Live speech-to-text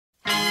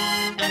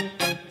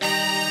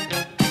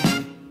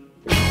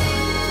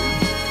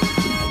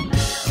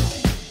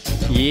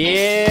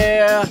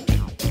Yeah.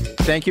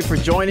 Thank you for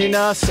joining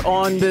us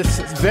on this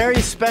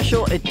very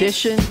special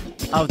edition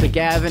of the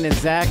Gavin and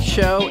Zach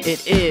Show.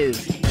 It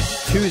is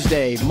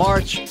Tuesday,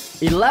 March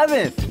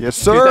 11th. Yes,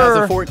 sir.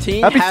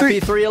 2014. Happy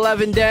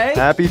 311 Day.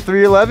 Happy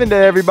 311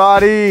 Day,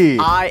 everybody.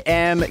 I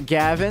am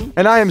Gavin.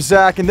 And I am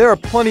Zach, and there are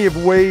plenty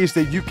of ways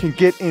that you can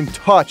get in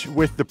touch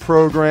with the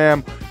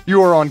program.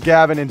 You are on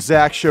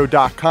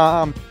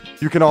GavinandZachShow.com.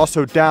 You can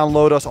also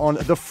download us on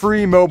the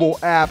free mobile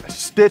app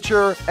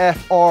Stitcher,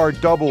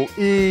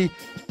 FREE.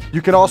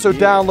 You can also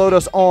download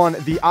us on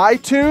the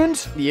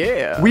iTunes.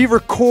 Yeah. We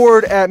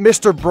record at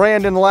Mr.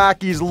 Brandon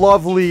Lackey's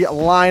lovely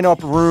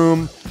lineup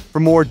room. For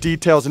more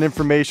details and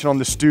information on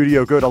the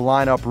studio, go to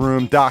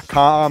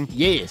lineuproom.com.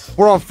 Yes.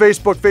 We're on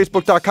Facebook,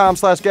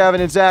 facebook.com/Gavin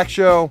and Zach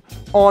Show.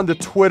 On the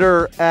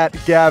Twitter at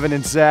Gavin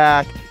and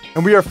Zach.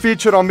 And we are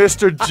featured on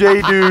Mr.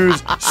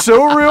 J-Dew's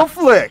So Real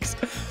Flicks,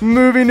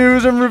 movie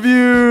news and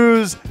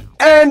reviews,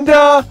 and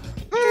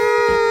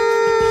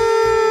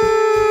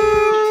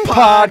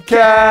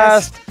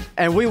podcast.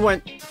 And we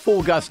went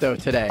full gusto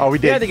today. Oh, we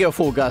did. We had to go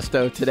full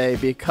gusto today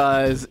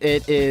because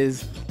it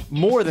is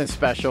more than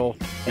special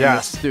in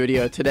the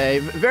studio today.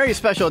 Very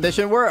special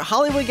edition. We're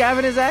Hollywood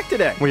Gavin and Zach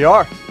today. We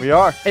are.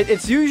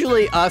 It's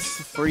usually us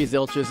three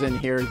zilches in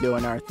here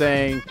doing our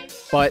thing,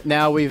 but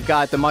now we've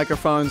got the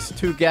microphones,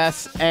 two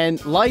guests,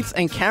 and lights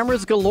and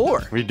cameras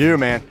galore. We do,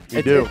 man.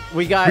 We do.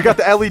 We got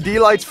the LED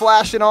lights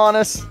flashing on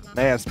us.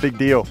 Man, it's a big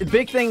deal.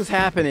 Big things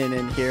happening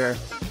in here.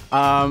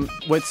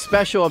 What's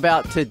special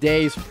about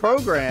today's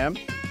program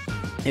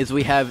is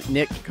we have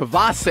Nick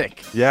Kovacic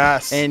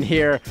in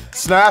here.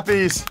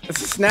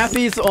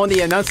 Snappies on the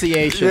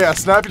enunciation. Yeah,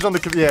 Snappies on the...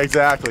 Yeah,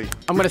 exactly.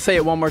 I'm going to say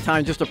it one more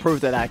time just to prove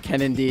that I can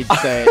indeed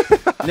say it.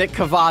 Nick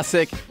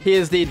Kovacic, he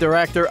is the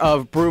director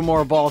of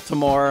Brewmore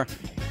Baltimore,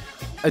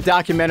 a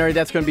documentary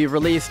that's going to be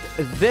released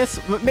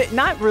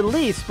not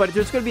released, but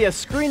there's going to be a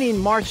screening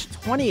March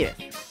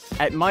 20th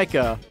at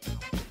Micah,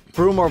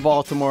 Brewmore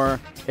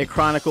Baltimore. It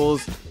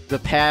chronicles the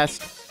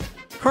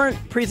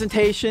current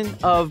presentation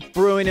of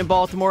brewing in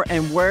Baltimore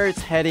and where it's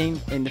heading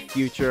in the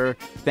future.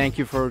 Thank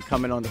you for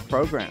coming on the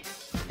program.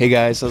 Hey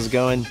guys, how's it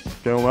going?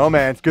 Doing well,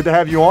 man. It's good to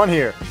have you on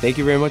here. Thank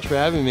you very much for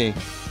having me.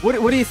 What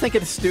do you think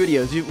of the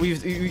studios?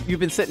 You've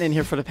been sitting in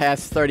here for the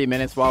past 30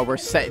 minutes while we're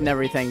setting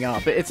everything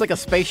up. It's like a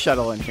space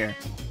shuttle in here.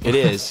 It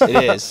is.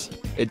 It is.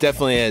 It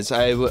definitely is.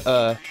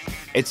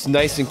 It's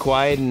nice and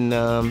quiet, and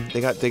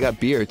they got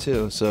beer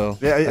too, so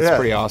that's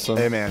pretty awesome.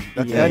 Hey man,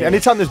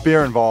 anytime there's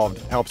beer involved,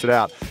 helps it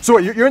out. So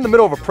you're in the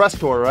middle of a press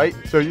tour, right?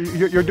 So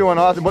you're doing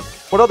awesome.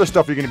 What other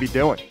stuff are you going to be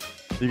doing?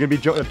 Are you going to be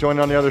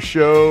joining on the other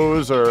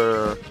shows,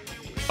 or?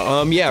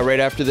 Yeah, right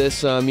after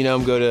this, I'm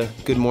going to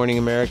Good Morning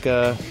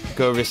America,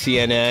 go over to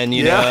CNN,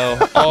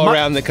 all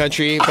around the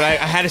country. But I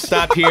had to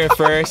stop here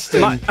first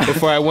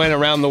before I went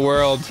around the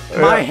world.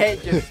 My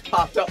head just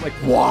popped up like,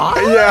 what?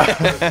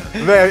 Yeah.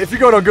 Man, if you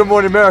go to Good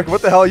Morning America,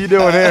 what the hell are you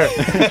doing here?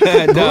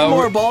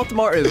 Brewmore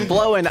Baltimore is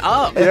blowing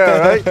up. Yeah,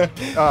 right?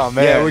 Oh,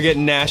 man. Yeah, we're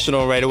getting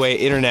national right away,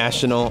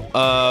 international.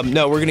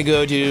 No, we're going to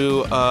go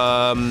to...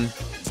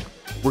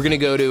 We're going to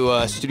go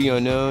to Studio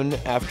Known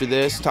after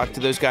this, talk to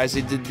those guys.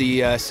 They did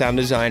the sound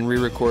design,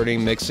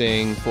 re-recording,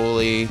 mixing,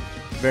 Foley.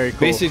 Very cool.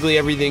 Basically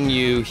everything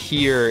you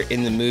hear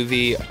in the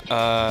movie,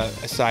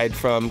 aside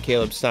from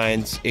Caleb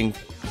Stein's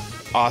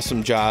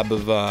awesome job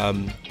of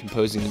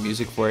composing the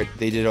music for it.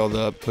 They did all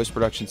the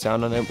post-production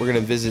sound on it. We're going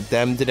to visit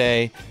them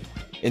today.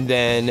 And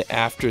then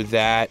after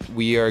that,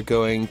 we are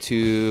going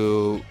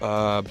to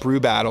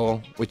Brew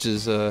Battle, which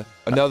is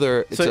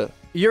another...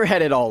 You're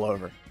headed all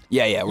over.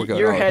 Yeah, we're going.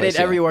 You're headed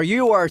everywhere.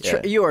 You are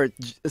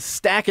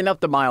stacking up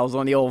the miles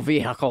on the old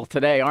vehicle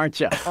today, aren't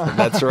you?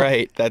 That's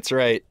right. That's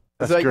great,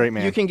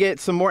 man. You can get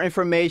some more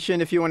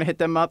information if you want to hit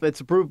them up. It's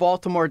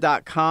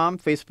brewbaltimore.com,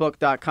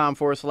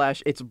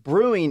 facebook.com/It's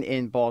Brewing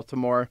in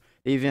Baltimore.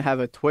 They even have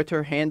a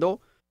Twitter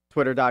handle,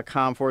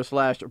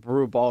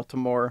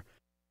 twitter.com/brewbaltimore.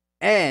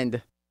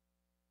 And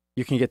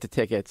you can get the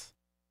tickets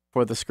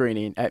for the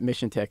screening at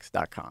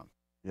missiontix.com.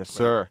 Yes,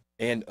 sir.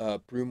 And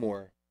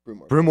Brewmore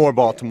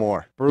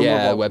Baltimore.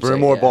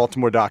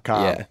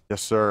 Brewmore.baltimore.com. Yeah.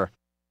 Yes, sir.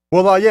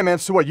 Well, yeah, man.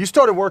 So what? You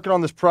started working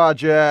on this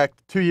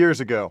project 2 years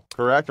ago,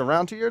 correct?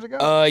 Around 2 years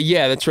ago?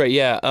 Yeah, that's right.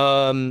 Yeah.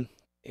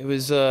 It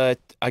was I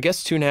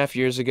guess 2.5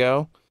 years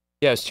ago.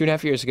 Yeah, it was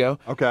 2.5 years ago.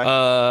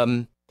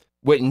 Okay.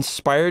 What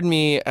inspired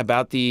me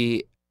about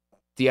the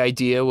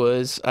idea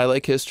was I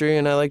like history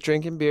and I like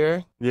drinking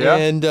beer. Yeah.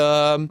 And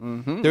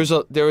there was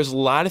a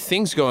lot of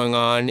things going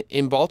on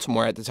in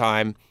Baltimore at the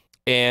time,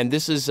 and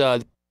this is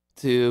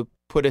to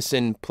put us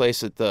in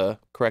place at the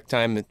correct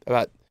time,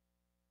 about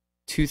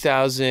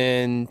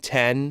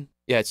 2010.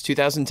 Yeah, it's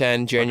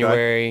 2010,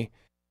 January.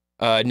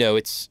 Okay. No,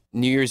 it's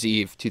New Year's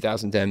Eve,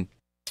 2010.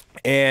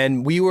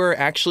 And we were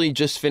actually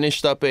just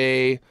finished up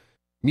a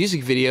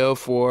music video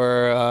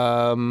for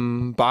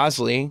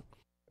Bosley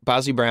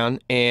Brown,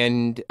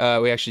 and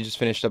we actually just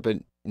finished up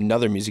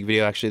another music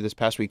video actually this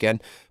past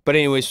weekend. But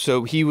anyways,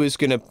 so he was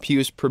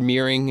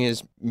premiering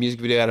his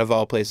music video out of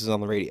all places on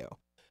the radio.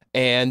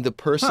 And the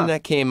person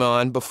that came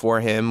on before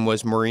him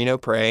was Maureen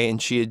O'Prey,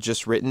 and she had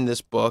just written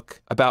this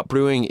book about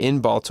brewing in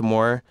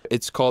Baltimore.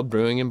 It's called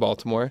Brewing in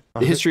Baltimore,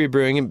 The History of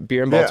Brewing and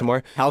Beer in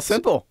Baltimore. How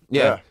simple.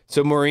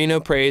 So Maureen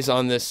O'Prey is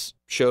on this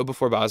show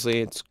before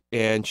Bosley,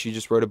 and she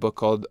just wrote a book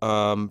called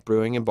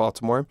Brewing in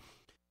Baltimore.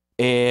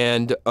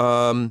 And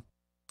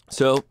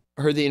so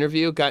heard the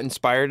interview, got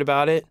inspired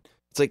about it.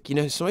 It's like,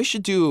 somebody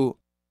should do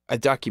a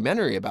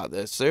documentary about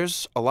this.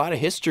 There's a lot of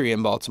history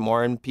in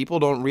Baltimore, and people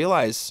don't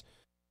realize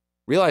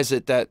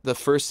it, that the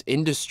first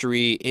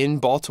industry in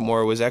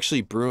Baltimore was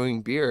actually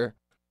brewing beer.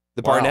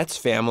 The Barnett's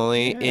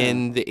family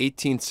in the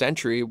 18th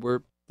century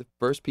were the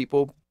first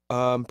people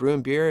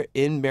brewing beer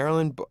in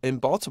Maryland, in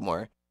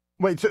Baltimore.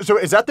 Wait, so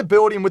is that the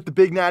building with the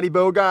big Natty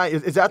Boh guy?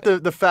 Is that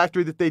the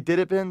factory that they did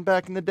it in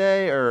back in the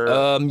day?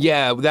 Or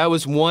yeah, that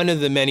was one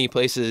of the many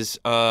places.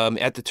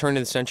 At the turn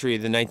of the century,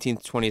 the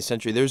 19th, 20th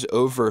century, there's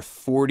over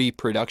 40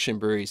 production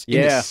breweries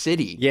in the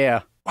city.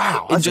 Yeah.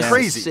 Wow, that's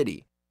crazy.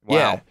 City. Wow.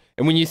 Yeah.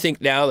 And when you think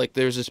now, like,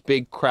 there's this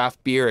big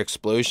craft beer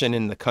explosion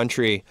in the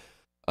country,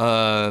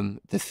 to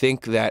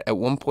think that at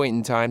one point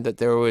in time that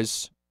there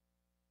was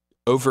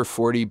over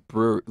 40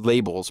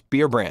 labels,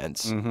 beer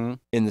brands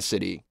in the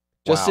city.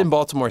 Just in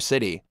Baltimore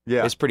City.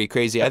 Yeah. It's pretty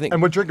crazy. I think.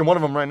 And we're drinking one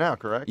of them right now,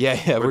 correct?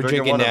 Yeah, we're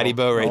drinking Natty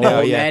Boh right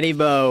now. Yeah. Natty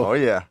Boh. Oh,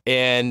 yeah.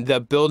 And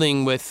the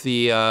building with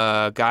the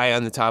guy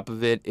on the top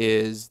of it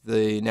is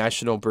the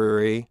National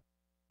Brewery.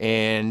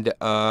 And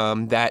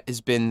that has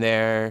been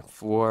there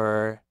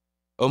for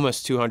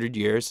almost 200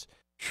 years.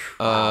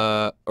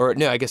 Or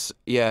no, I guess,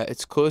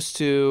 it's close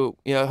to,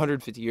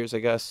 150 years, I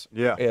guess.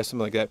 Yeah. Yeah, something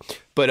like that.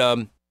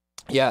 But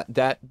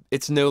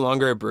it's no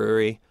longer a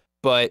brewery.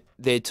 But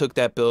they took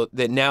that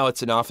that now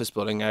it's an office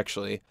building,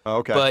 actually. Oh,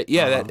 okay. But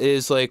that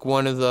is like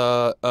one of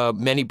the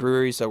many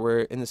breweries that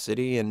were in the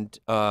city, and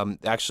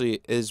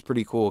actually is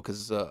pretty cool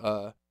because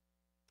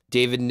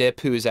David Nipp,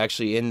 who is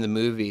actually in the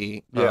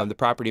movie, the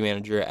property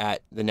manager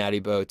at the Natty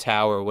Boh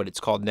Tower, what it's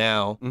called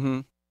now,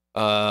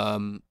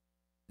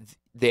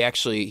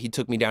 he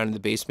took me down in the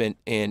basement,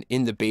 and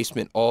in the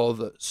basement, all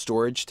the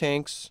storage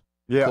tanks,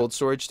 cold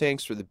storage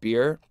tanks for the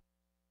beer.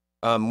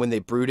 When they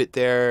brewed it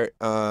there,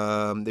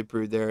 they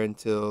brewed there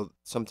until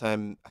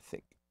sometime, I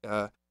think.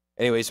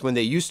 Anyways, when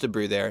they used to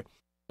brew there,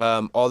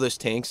 all those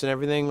tanks and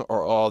everything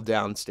are all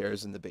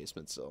downstairs in the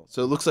basement still.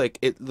 So it looks like,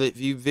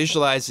 if you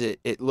visualize it,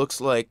 it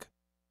looks like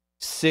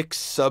 6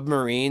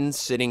 submarines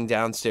sitting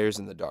downstairs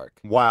in the dark.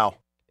 Wow.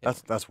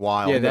 That's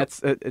wild. Yeah,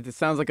 it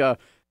sounds like a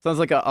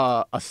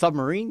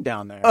submarine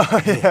down there.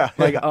 Yeah.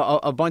 Like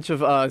a bunch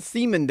of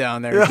seamen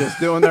down there just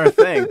doing their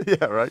thing.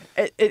 Yeah, right.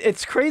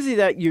 It's crazy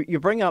that you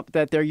bring up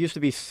that there used to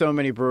be so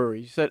many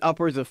breweries. You said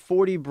upwards of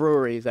 40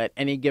 breweries at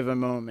any given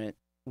moment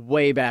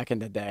way back in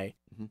the day.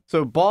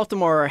 So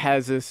Baltimore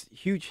has this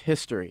huge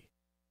history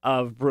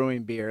of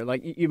brewing beer.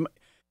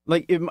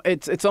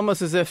 It's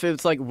almost as if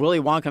it's like Willy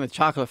Wonka and the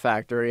Chocolate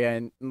Factory,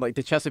 and like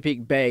the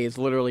Chesapeake Bay is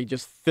literally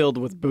just filled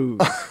with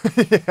booze.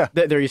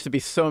 There used to be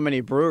so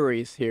many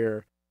breweries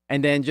here.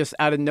 And then just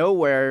out of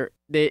nowhere,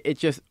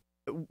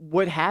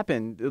 what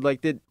happened?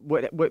 Like,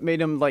 what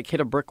made them like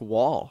hit a brick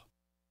wall?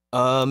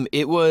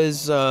 It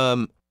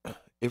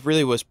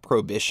really was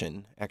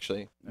Prohibition,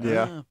 actually.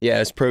 Yeah. Yeah,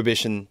 it's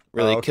Prohibition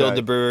really killed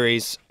the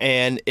breweries.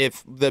 And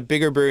if the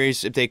bigger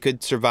breweries, if they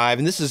could survive,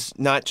 and this is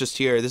not just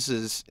here, this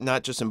is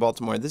not just in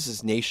Baltimore, this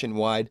is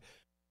nationwide.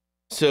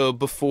 So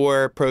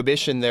before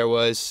Prohibition, there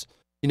was,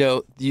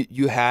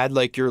 you had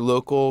like your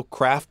local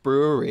craft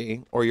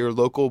brewery or your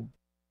local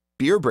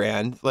beer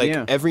brand. Like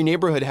every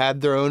neighborhood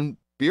had their own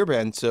beer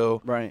brand.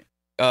 So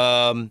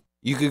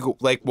you could go,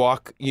 like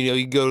walk,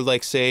 you go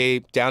like say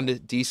down to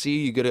DC,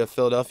 you go to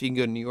Philadelphia, you can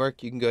go to New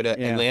York, you can go to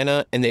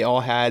Atlanta, and they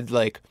all had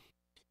like,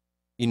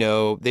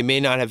 they may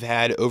not have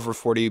had over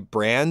 40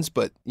 brands,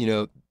 but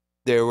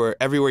there were,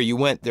 everywhere you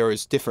went, there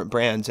was different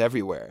brands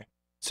everywhere.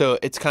 So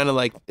it's kind of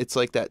like, it's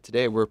like that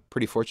today. We're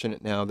pretty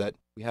fortunate now that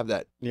we have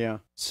that. Yeah.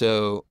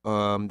 So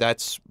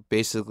that's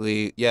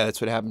basically,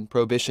 that's what happened.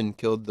 Prohibition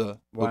killed the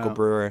local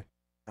brewer.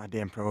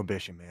 Goddamn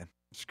Prohibition, man.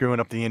 Screwing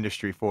up the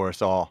industry for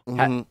us all.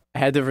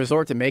 Had to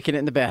resort to making it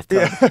in the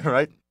bathtub. Yeah,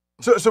 right.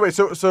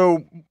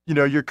 So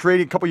you're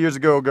creating, a couple years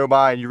ago go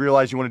by, and you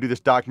realize you want to do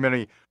this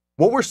documentary.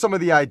 What were some of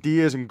the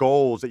ideas and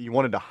goals that you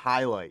wanted to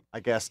highlight,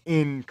 I guess,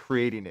 in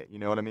creating it? You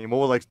know what I mean?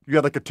 What were you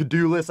had like a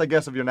to-do list, I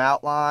guess, of your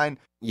outline?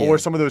 What were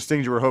some of those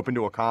things you were hoping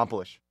to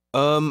accomplish?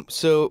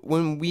 So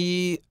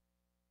when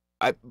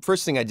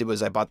first thing I did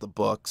was I bought the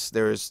books.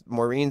 There's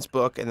Maureen's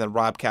book, and then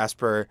Rob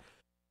Casper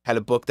had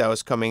a book that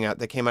was coming out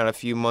that came out a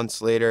few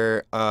months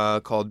later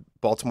called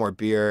Baltimore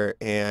Beer,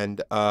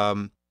 and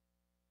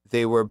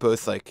they were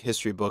both like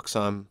history books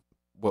on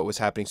what was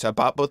happening. So I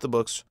bought both the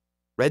books,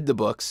 read the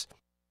books,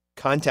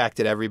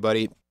 contacted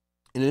everybody,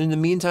 and in the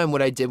meantime,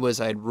 what I did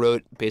was I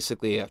wrote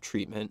basically a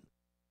treatment,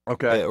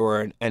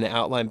 or an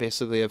outline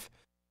basically of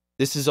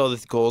this is all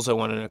the goals I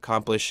wanted to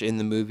accomplish in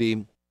the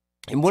movie.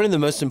 And one of the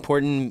most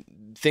important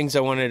things I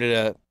wanted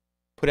to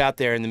put out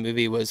there in the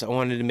movie was I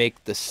wanted to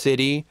make the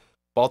city,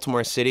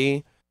 Baltimore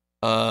City,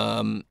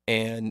 and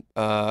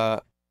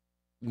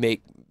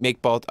make let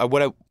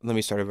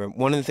me start over.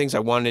 One of the things I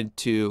wanted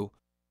to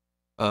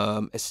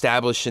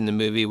establish in the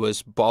movie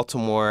was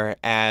Baltimore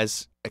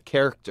as a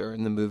character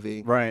in the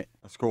movie. Right.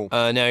 That's cool.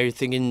 Now you're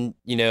thinking,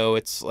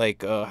 it's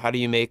like, how do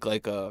you make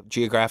like a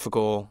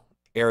geographical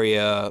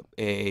area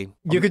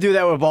You could do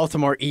that with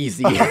Baltimore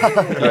easy.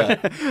 Yeah.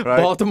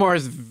 Right. Baltimore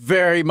is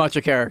very much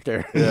a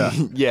character. Yeah.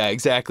 Yeah,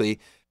 exactly.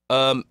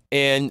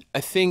 And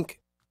I think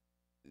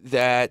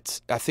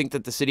that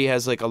the city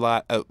has like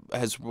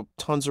has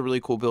tons of really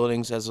cool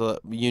buildings, has a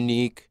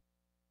unique,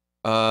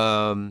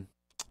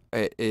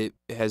 it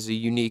has a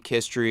unique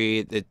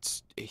history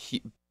that's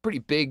pretty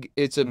big.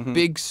 It's a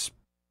big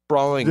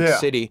sprawling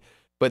city,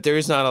 but there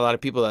is not a lot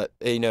of people that,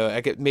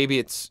 maybe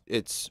it's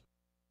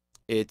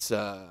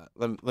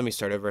let me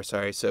start over.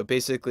 Sorry. So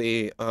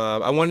basically,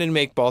 I wanted to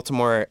make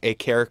Baltimore a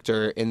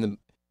character in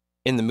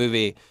the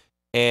movie,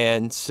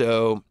 and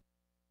so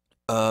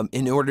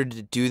in order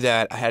to do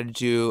that, I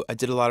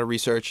did a lot of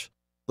research,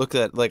 looked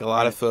at like a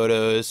lot of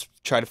photos,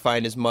 try to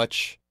find as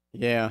much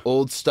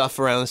old stuff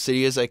around the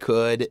city as I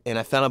could, and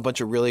I found a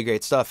bunch of really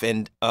great stuff.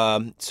 And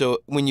so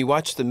when you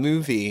watch the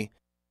movie,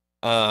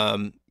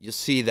 you'll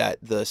see that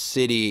the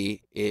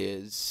city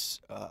is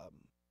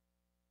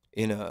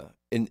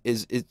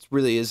it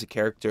really is a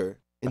character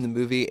in the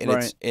movie,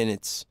 and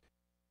it's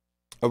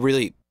a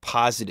really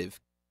positive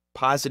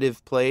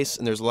place,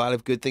 and there's a lot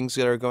of good things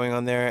that are going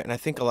on there. And I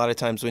think a lot of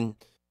times when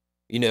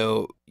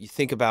you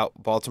think about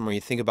Baltimore,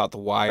 you think about The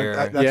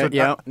Wire.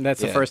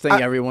 That's the first thing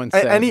everyone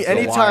says.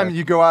 Anytime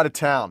you go out of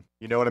town,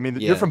 you know what I mean?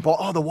 You're from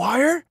The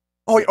Wire?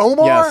 Oh,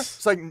 Omar? Yes.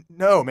 It's like,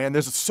 no, man,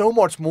 there's so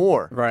much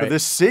more for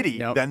this city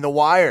than The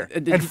Wire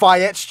and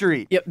Fayette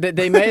Street. Yep,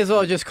 they may as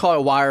well just call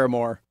it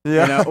Wiremore.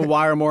 Yeah.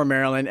 Wiremore,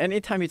 Maryland.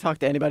 Anytime you talk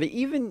to anybody,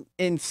 even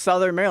in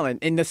Southern Maryland,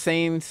 in the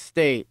same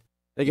state,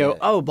 they go,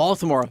 "Oh,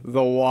 Baltimore,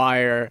 The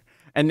Wire,"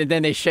 and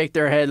then they shake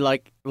their head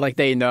like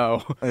they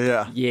know.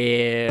 Yeah.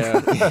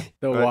 Yeah,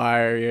 The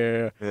Wire.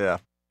 Yeah. Yeah.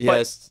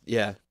 Yes.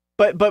 Yeah.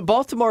 But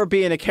Baltimore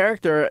being a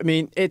character, I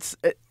mean, it's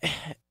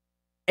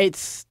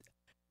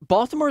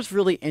Baltimore's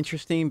really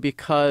interesting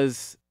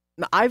because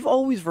I've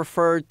always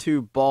referred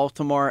to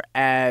Baltimore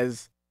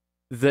as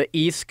the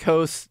East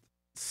Coast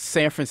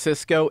San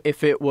Francisco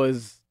if it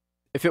was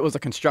a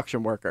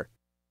construction worker.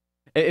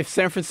 If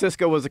San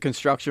Francisco was a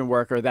construction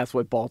worker, that's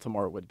what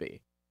Baltimore would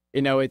be.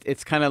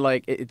 It's kind of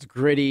like it's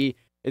gritty,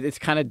 it's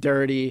kind of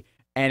dirty,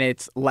 and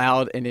it's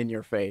loud and in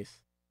your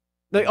face.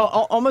 Like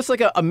almost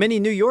like a mini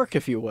New York,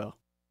 if you will.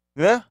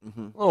 Yeah,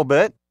 a little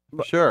bit.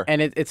 Sure.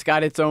 And it's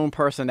got its own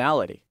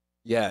personality.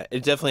 Yeah,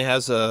 it definitely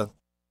has a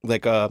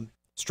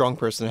strong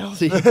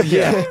personality.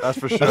 Yeah, that's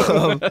for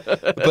sure.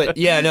 But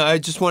yeah, no, I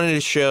just wanted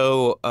to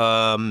show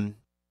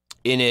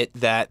in it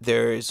that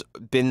there's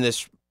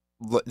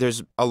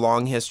a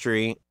long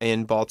history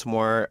in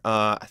Baltimore.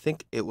 I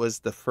think it was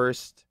the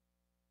first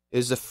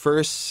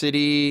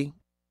city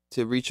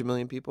to reach 1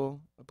 million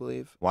people, I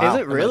believe. Wow.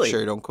 Is it really? I'm not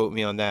sure, don't quote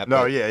me on that.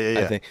 No, but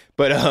yeah. I think.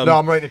 But no,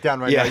 I'm writing it down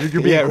right now.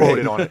 You're being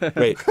quoted on it.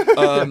 Right.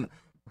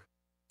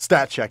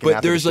 Stat checking.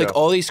 But there's like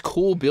all these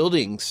cool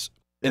buildings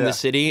in the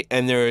city,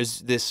 and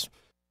there's this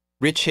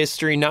rich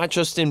history, not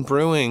just in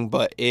brewing,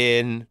 but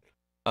in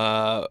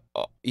the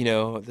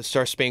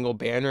Star Spangled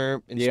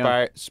Banner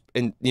inspired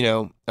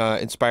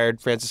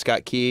Francis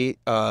Scott Key,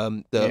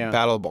 the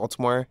Battle of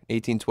Baltimore,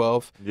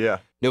 1812. Yeah.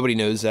 Nobody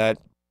knows that,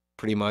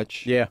 pretty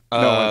much. Yeah.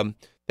 No.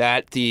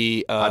 That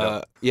the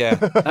I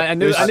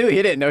knew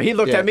he didn't know. He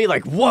looked at me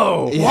like,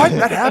 "Whoa, what?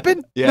 That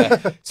happened?"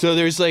 Yeah. So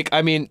there's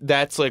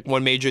that's like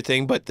one major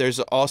thing, but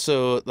there's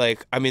also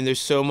there's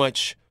so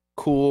much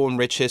cool and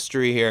rich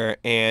history here,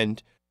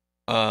 and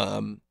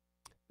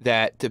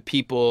that to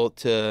people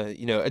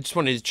I just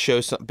wanted to show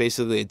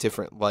basically a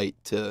different light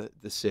to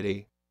the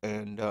city,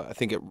 and I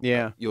think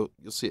you'll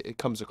see it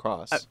comes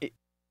across.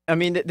 I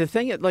mean, the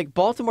thing, like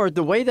Baltimore,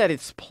 the way that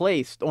it's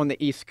placed on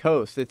the East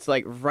Coast, it's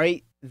like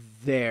right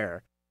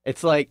there.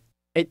 It's like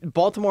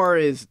Baltimore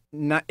is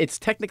not. It's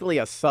technically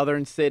a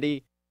southern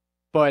city,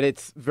 but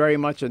it's very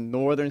much a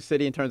northern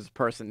city in terms of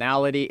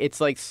personality. It's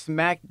like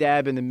smack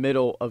dab in the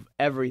middle of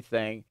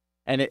everything,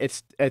 and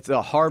it's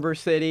a harbor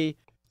city,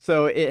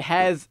 so it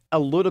has a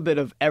little bit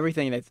of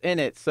everything that's in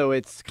it. So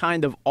it's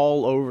kind of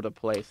all over the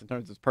place in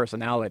terms of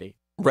personality.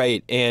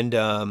 Right, and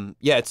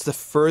it's the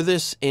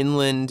furthest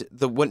inland.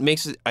 What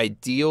makes it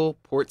ideal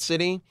port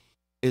city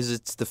is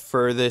it's the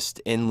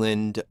furthest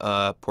inland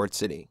port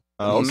city.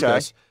 Oh, okay.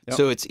 Yep.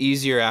 So it's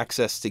easier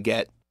access to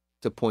get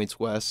to points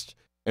west,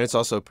 and it's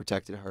also a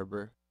protected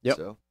harbor. Yep.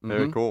 So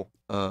very cool.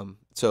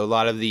 So a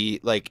lot of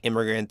the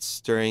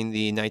immigrants during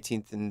the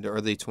 19th and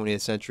early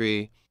 20th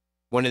century,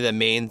 one of the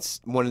main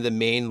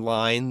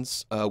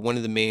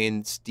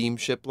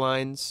steamship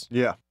lines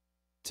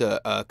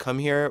to come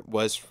here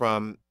was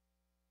from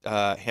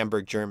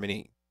Hamburg,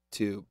 Germany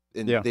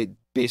they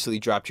basically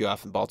dropped you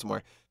off in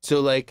Baltimore.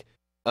 So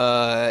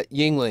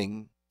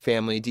Yingling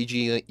family,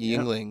 D.G.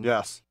 Yingling.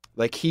 Yes.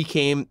 He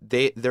came,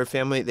 their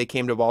family, they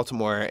came to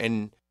Baltimore,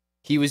 and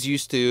he was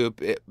used to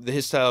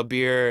his style of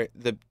beer,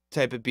 the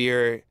type of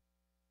beer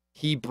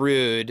he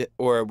brewed,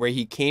 or where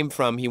he came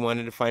from, he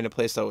wanted to find a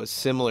place that was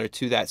similar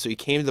to that. So he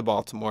came to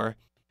Baltimore.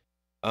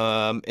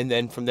 And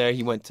then from there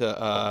he went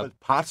to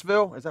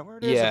Pottsville, is that where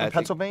it is? yeah, In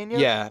Pennsylvania?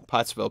 Yeah,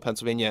 Pottsville,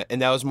 Pennsylvania,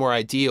 and that was more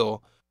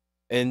ideal.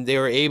 And they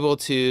were able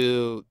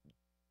to.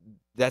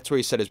 That's where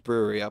he set his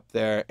brewery up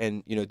there,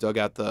 and dug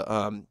out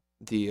the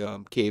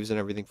caves and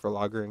everything for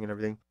lagering and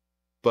everything.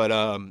 But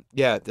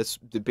yeah, that's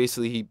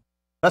basically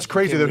That's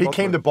crazy though. He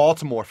came to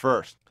Baltimore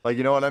first. Like,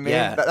 you know what I mean?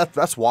 Yeah.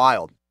 That's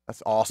wild.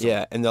 That's awesome.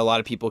 Yeah, and a lot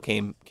of people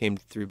came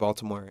through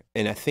Baltimore,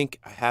 and I think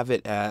I have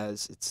it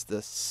as it's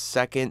the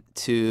second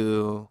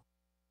or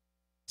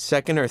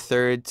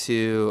third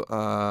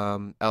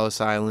to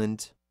Ellis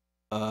Island,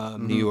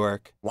 New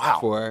York.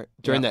 Wow.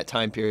 During that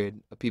time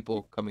period of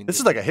people coming. This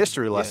is like a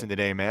history lesson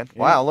today, man.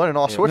 Wow, learning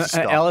all sorts of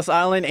stuff. Ellis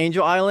Island,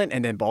 Angel Island,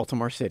 and then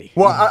Baltimore City.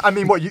 Well, I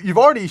mean, you've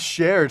already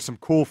shared some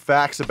cool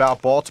facts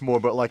about Baltimore,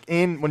 but like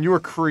when you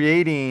were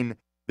creating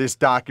this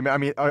document, I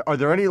mean, are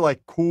there any like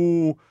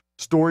cool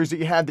stories that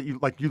you had that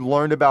you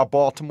learned about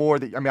Baltimore?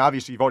 That, I mean,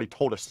 obviously you've already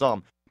told us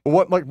some.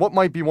 But what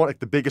might be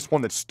the biggest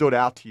one that stood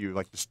out to you,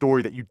 like the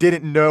story that you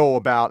didn't know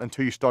about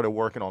until you started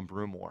working on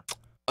Brewmore?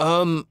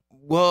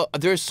 Well,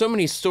 there's so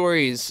many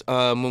stories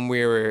when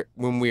we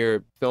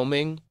were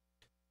filming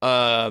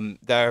that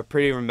are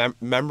pretty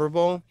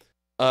memorable.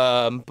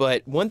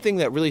 But one thing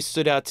that really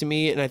stood out to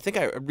me, and I think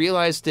I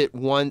realized it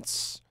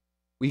once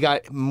we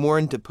got more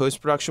into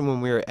post-production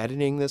when we were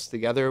editing this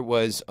together,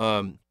 was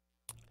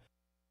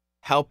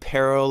how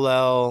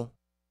parallel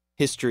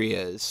history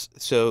is.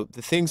 So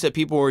the things that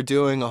people were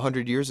doing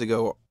 100 years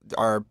ago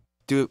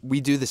we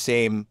do the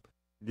same.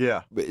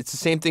 Yeah. It's the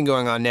same thing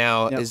going on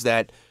now. Yep. Is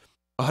that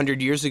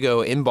 100 years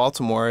ago in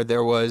Baltimore,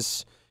 there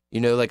was,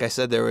 like I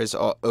said, there was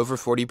over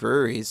 40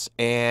 breweries,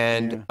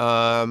 and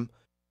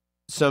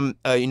some,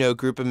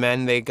 group of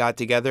men, they got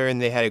together and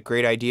they had a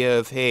great idea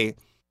of, hey,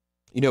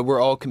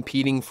 we're all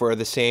competing for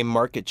the same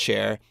market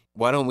share.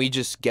 Why don't we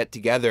just get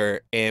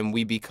together and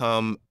we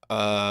become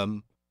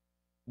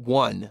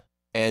one?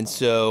 And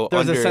so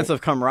there's a sense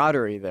of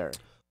camaraderie there.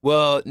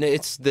 Well,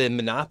 it's the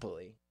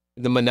monopoly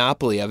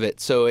of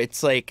it. So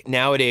it's like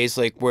nowadays,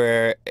 like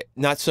we're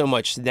not so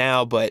much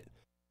now, but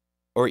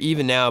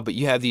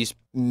you have these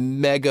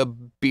mega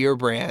beer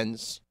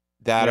brands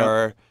that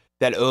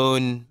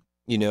own,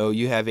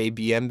 you have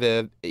AB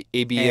InBev,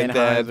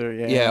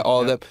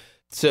 all of them.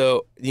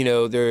 So,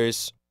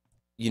 there's,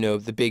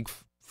 the big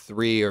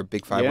three or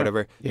big five,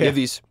 whatever. Yeah. You have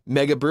these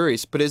mega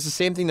breweries, but it's the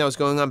same thing that was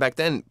going on back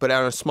then, but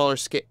on a smaller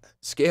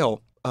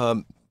scale.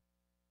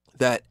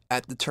 That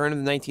at the turn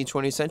of the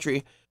 19th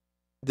century,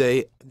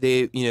 they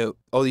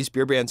all these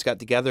beer brands got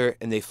together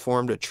and they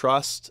formed a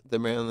trust, the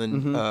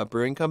Maryland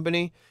Brewing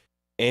Company,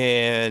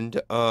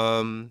 and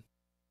then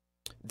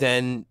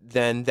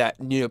that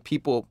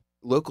people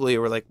locally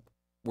were like,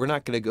 we're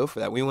not going to go for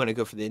that. We want to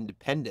go for the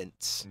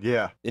independents.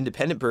 Yeah.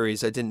 Independent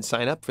breweries that didn't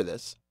sign up for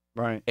this.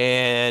 Right.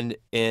 And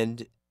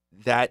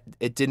that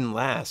it didn't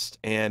last,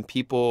 and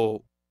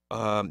people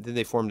then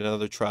they formed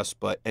another trust,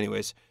 but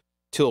anyways,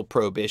 till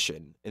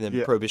Prohibition, and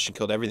then Prohibition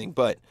killed everything.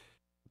 But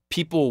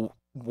people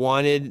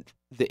wanted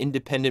the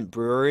independent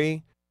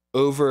brewery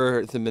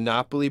over the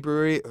monopoly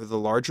brewery or the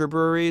larger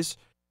breweries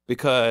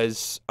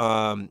because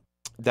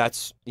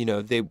that's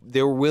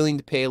they were willing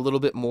to pay a little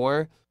bit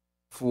more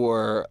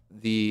for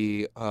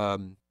the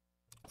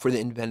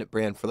independent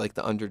brand, for like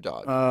the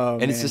underdog.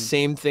 And it's the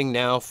same thing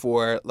now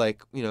for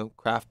like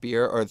craft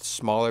beer or the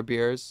smaller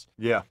beers.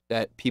 Yeah.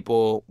 That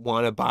people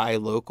want to buy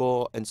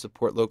local and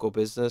support local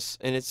business,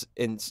 and it's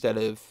instead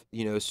of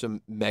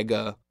some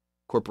mega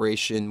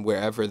corporation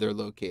wherever they're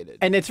located.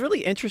 And it's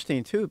really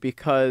interesting too,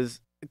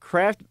 because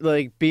craft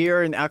like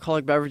beer and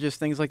alcoholic beverages,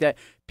 things like that,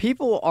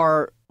 people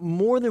are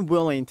more than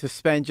willing to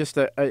spend just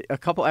a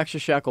couple extra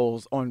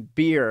shekels on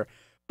beer,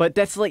 but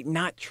that's like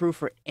not true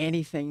for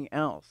anything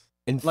else.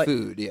 And like,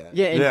 food, yeah.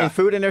 Yeah, and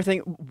food and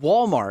everything.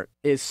 Walmart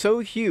is so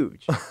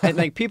huge. And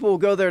like people will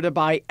go there to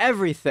buy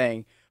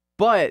everything,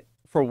 but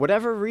for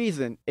whatever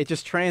reason, it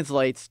just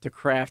translates to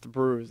craft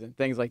brews and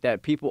things like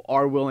that. People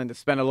are willing to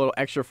spend a little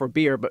extra for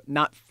beer, but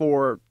not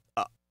for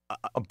a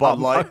Bud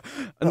Light,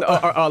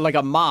 or like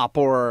a mop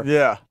or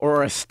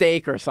a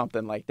steak or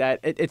something like that.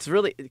 It's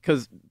really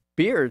because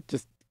beer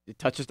just it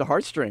touches the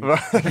heartstrings.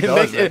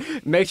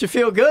 It makes you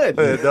feel good.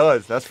 It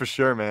does. That's for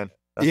sure, man.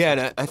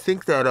 And I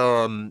think that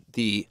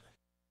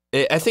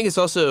I think it's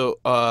also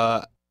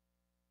that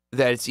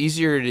it's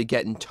easier to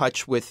get in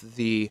touch with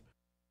the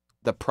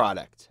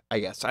product, I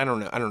guess. I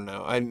don't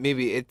know.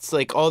 Maybe it's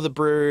like all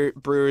the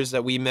brewers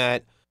that we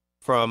met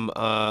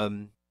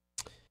from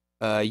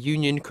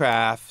Union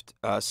Craft,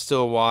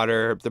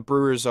 Stillwater, the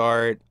Brewers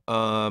Art,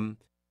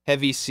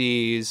 Heavy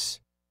Seas.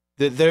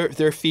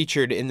 They're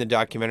featured in the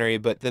documentary,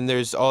 but then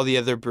there's all the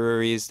other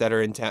breweries that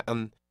are in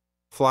town,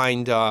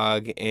 Flying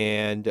Dog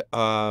and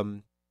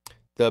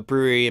the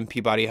brewery in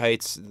Peabody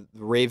Heights,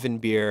 Raven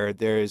Beer.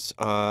 There's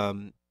oh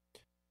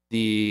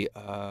my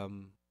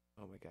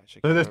gosh,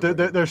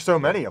 there's so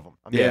many of them.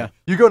 I mean, yeah,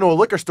 you go to a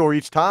liquor store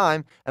each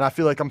time, and I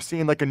feel like I'm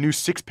seeing like a new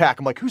 6-pack.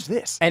 I'm like, who's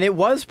this? And it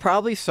was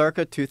probably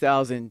circa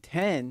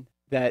 2010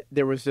 that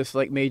there was this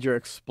like major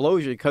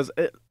explosion, because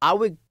I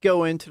would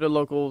go into the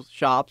local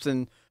shops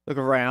and look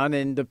around,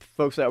 and the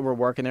folks that were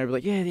working there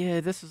would be like, yeah,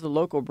 this is a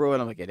local brew.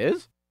 And I'm like, it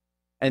is?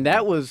 And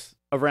that was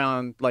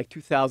around like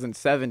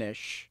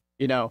 2007-ish,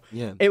 Yeah.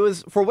 It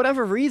was, for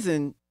whatever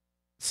reason,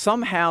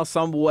 somehow,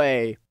 some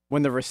way,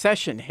 when the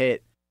recession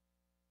hit,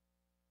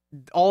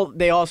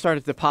 they all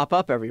started to pop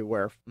up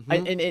everywhere.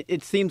 Mhm. And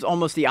it seems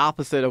almost the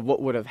opposite of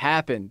what would have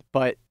happened,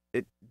 but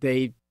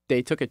they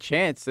took a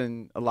chance,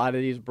 and a lot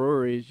of these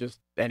breweries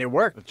and it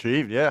worked.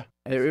 Achieved, yeah.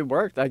 It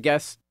worked. I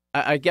guess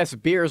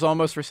beer is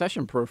almost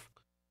recession proof.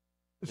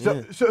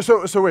 So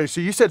wait.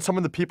 So you said some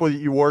of the people that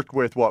you worked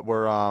with,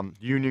 were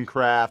Union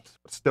Craft,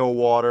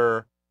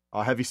 Stillwater,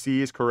 Heavy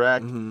Seas,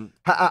 correct? Mm-hmm.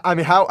 I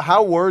mean,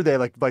 how were they?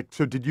 Like,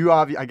 so did you?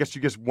 I guess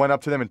you just went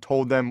up to them and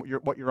told them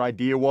what your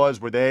idea was.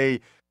 Were they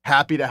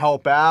happy to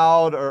help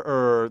out,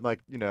 or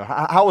like,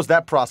 how was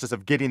that process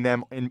of getting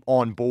them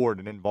on board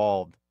and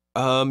involved?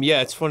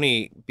 Yeah, it's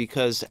funny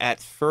because at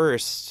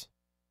first,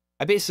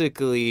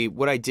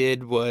 what I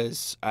did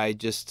was I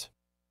just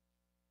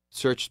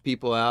searched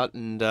people out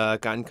and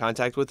got in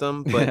contact with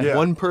them. But Yeah.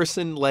 one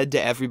person led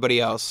to everybody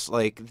else.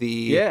 Like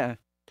the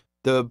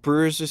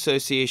Brewers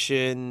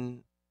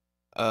Association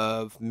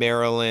of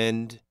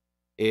Maryland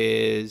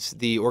is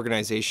the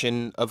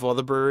organization of all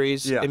the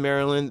breweries in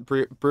Maryland.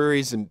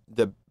 Breweries and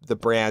the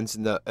brands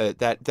and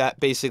that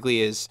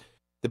basically is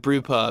the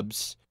brew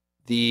pubs,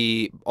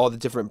 all the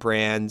different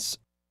brands,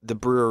 the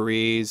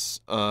breweries.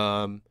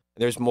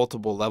 There's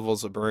multiple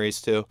levels of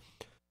breweries too,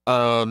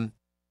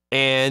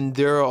 and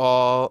they're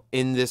all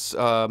in this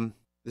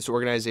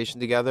organization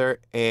together.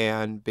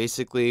 And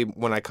basically,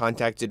 when I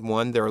contacted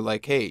one, they were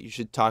like, "Hey, you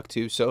should talk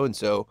to so and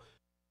so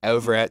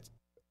over at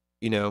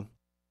Union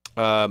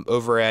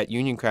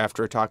Craft,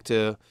 or talk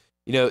to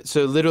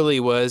So literally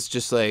was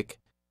just like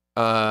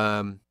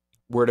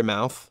word of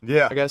mouth.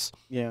 Yeah, I guess.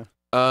 Yeah.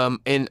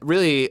 And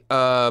really,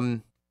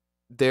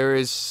 there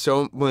is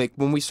so, like,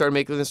 when we started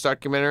making this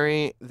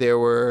documentary, there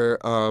were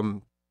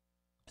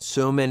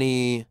so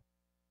many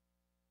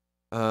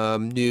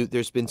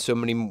there's been so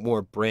many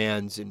more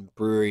brands and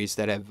breweries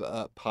that have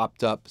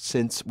popped up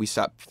since we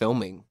stopped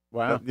filming.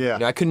 Wow. Yeah.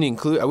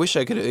 I wish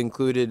I could have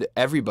included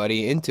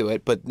everybody into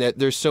it, but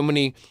there's so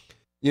many,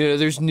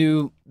 there's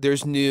new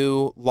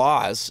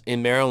laws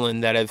in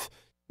Maryland that have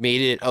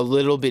made it a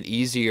little bit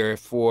easier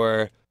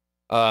for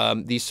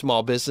these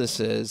small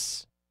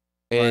businesses.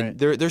 And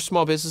they're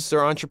small businesses,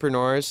 they're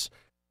entrepreneurs,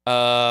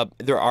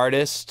 they're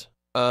artists.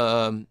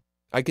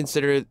 I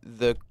consider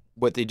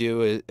what they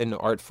do an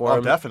art form.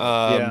 Oh,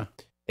 definitely.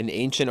 An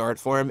ancient art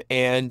form.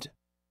 And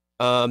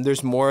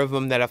there's more of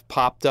them that have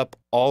popped up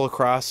all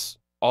across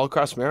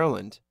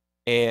Maryland.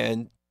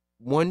 And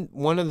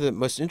one of the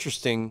most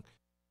interesting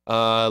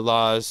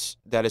laws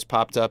that has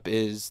popped up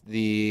is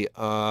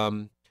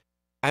I'm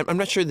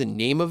not sure the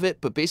name of it,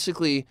 but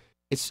basically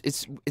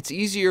it's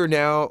easier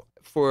now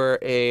for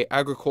a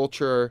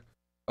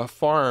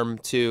farm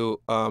to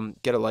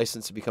get a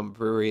license to become a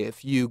brewery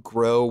if you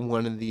grow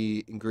one of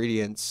the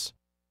ingredients,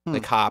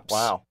 like hops.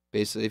 Wow.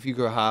 Basically, if you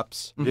grow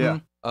hops, Yeah.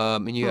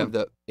 and you have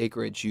the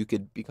acreage, you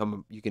can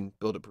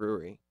build a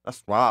brewery.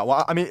 That's wow.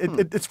 Well, I mean,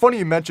 it's funny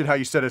you mentioned how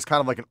you said it's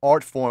kind of like an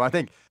art form. I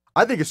think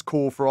it's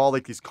cool for all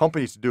like these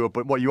companies to do it,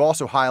 but what you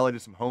also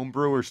highlighted some home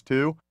brewers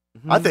too.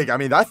 Mm-hmm. I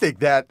think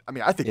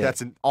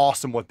that's an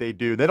awesome what they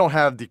do. They don't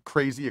have the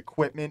crazy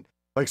equipment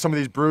like some of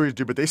these breweries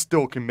do, but they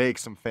still can make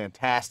some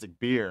fantastic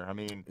beer. I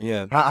mean,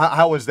 Yeah.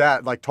 How was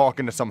that? Like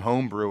talking to some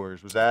home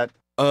brewers, was that?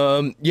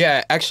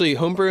 Yeah, actually,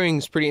 home brewing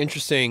is pretty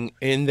interesting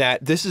in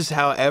that this is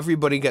how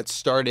everybody gets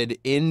started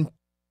in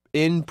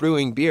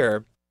brewing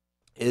beer.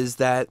 Is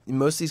that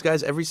most of these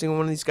guys, every single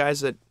one of these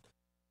guys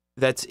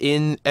that's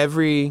in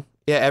everybody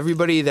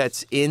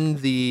that's in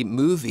the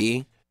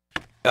movie.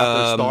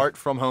 Start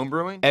from home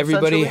brewing.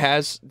 Everybody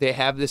they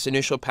have this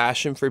initial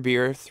passion for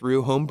beer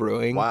through home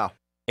brewing. Wow.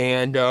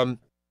 And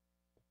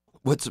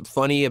what's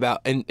funny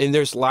about and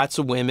there's lots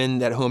of women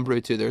that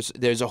homebrew too.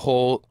 There's a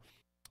whole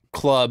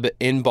club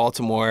in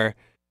Baltimore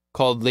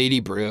called Lady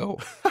Brew.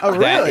 Oh, really?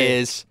 That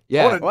is,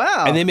 yeah.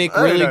 Wow. And they make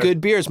really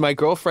good beers. My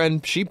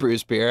girlfriend, she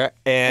brews beer,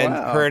 and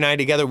her and I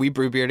together, we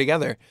brew beer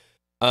together.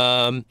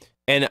 And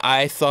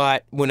I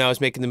thought when I was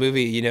making the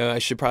movie, I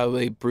should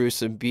probably brew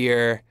some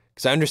beer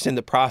because I understand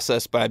the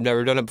process, but I've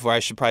never done it before. I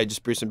should probably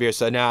just brew some beer.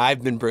 So now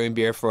I've been brewing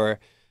beer for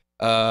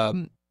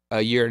a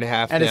year and a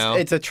half now.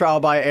 It's a trial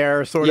by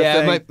error sort of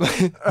thing.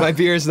 Yeah, my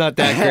beer is not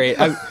that great.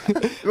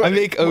 I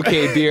make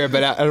okay beer,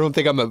 but I don't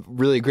think I'm a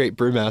really great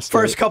brewmaster.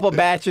 First couple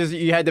batches,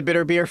 you had the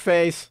bitter beer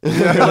face. You're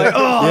like,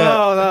 oh,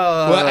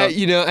 no.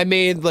 Well, I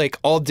made like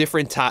all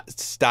different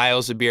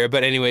styles of beer.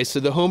 But anyway, so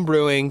the home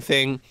brewing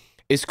thing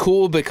is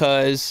cool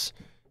because,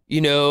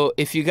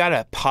 if you got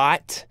a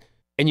pot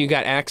and you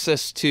got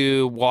access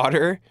to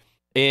water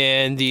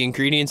and the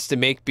ingredients to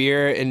make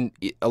beer and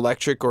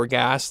electric or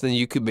gas, then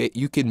you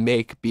can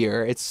make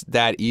beer. It's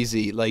that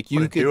easy. Like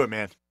you could do it,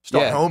 man.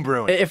 Start home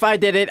brewing. If I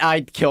did it,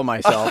 I'd kill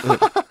myself.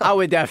 I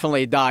would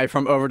definitely die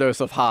from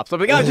overdose of hops. I'm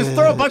like, oh, just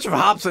throw a bunch of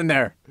hops in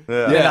there.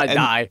 Then I'd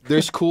die.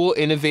 There's cool,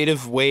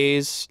 innovative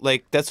ways.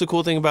 Like, that's the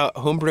cool thing about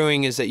home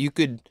brewing is that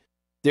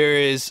there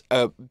is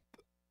a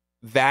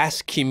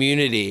vast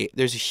community.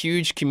 There's a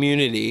huge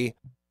community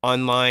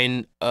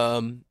online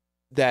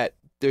that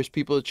there's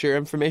people that share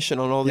information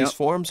on all these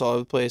forums all over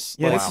the place.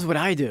 Yeah, this is what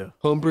I do.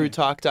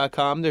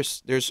 Homebrewtalk.com.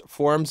 There's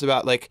forums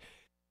about like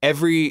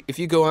if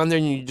you go on there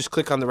and you just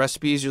click on the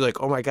recipes, you're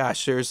like, oh my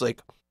gosh, there's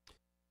like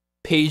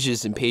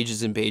pages and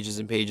pages and pages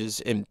and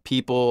pages and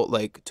people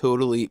like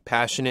totally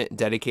passionate and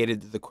dedicated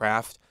to the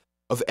craft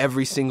of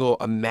every single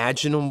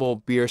imaginable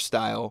beer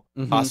style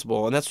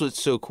possible. And that's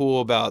what's so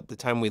cool about the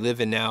time we live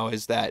in now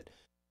is that,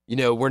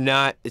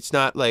 it's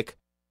not like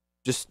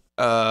just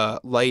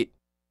light.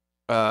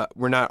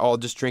 We're not all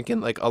just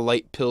drinking like a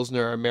light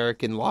Pilsner or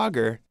American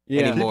lager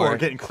anymore. People are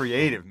getting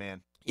creative,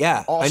 man.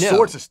 Yeah, all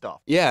sorts of stuff.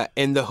 Yeah,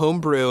 and the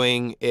home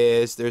brewing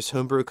there's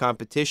homebrew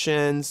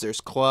competitions, there's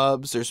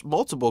clubs, there's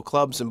multiple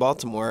clubs in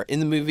Baltimore. In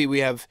the movie, we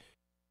have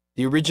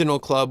the original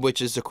club,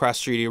 which is the Cross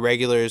Street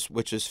Irregulars,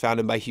 which was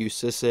founded by Hugh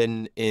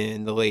Sisson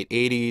in the late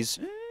 80s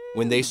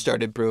when they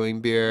started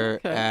brewing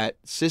beer at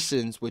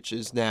Sisson's, which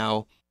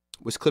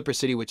was Clipper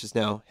City, which is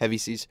now Heavy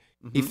Seas.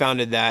 He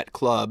founded that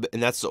club,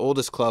 and that's the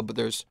oldest club, but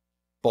there's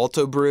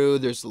Balto Brew,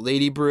 there's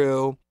Lady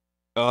Brew.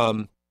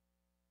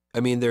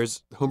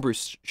 There's homebrew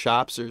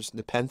shops. There's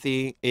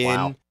Nepenthe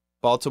in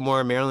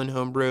Baltimore, Maryland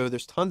Homebrew.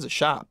 There's tons of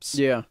shops.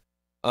 Yeah.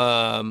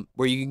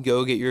 Where you can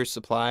go get your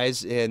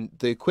supplies and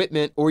the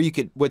equipment, or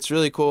what's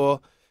really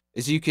cool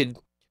is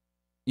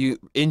you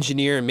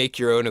engineer and make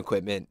your own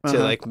equipment to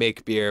like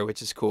make beer,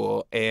 which is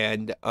cool.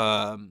 And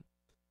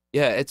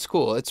it's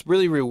cool. It's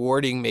really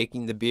rewarding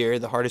making the beer.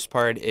 The hardest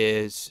part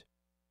is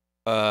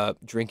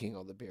drinking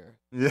all the beer.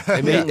 Yeah.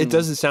 It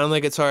doesn't sound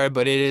like it's hard,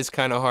 but it is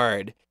kind of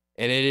hard.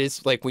 And it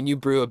is like when you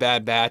brew a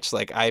bad batch,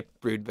 like I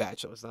brewed a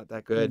batch that was not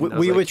that good.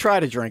 We would try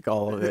to drink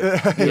all of it.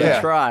 I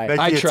tried.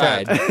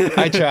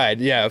 I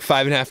tried. Yeah,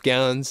 5.5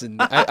 gallons,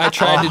 and I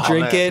tried to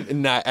drink it,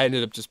 and I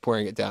ended up just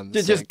pouring it down.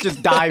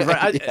 Just dive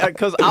right.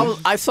 Because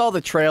I saw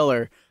the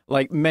trailer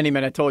like many.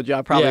 I told you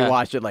I probably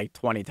watched it like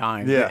 20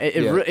 times. Yeah,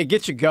 it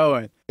gets you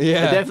going.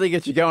 Yeah, it definitely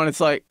gets you going.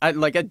 It's like I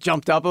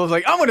jumped up. I was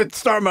like, I'm gonna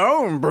start my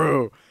own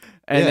brew,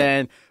 and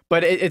then.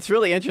 But it's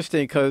really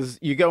interesting because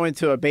you go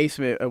into a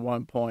basement at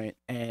one point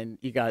and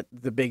you got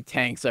the big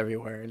tanks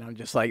everywhere. And I'm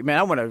just like, man,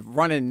 I want to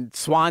run and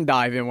swan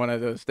dive in one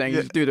of those things,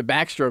 just do the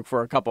backstroke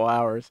for a couple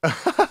hours.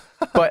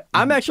 But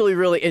I'm actually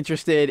really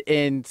interested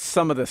in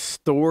some of the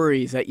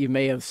stories that you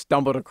may have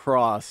stumbled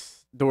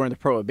across during the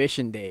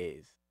Prohibition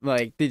days.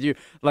 Like,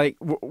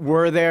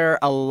 were there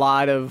a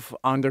lot of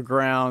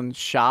underground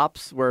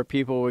shops where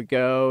people would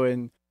go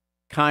and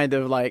kind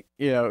of like,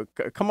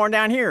 come on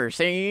down here,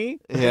 see?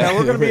 Yeah.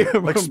 We're going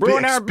to be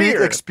brewing our beer.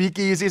 Like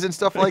speakeasies and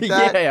stuff like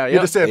that? Yeah. You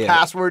had to say a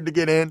password to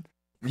get in?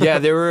 Yeah,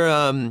 there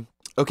were,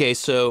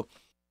 so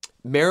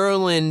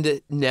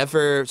Maryland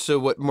never, so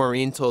what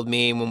Maureen told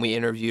me when we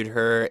interviewed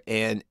her,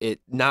 and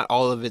not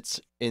all of it's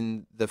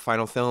in the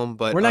final film,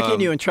 but. We're not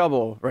getting you in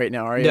trouble right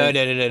now, are you? No.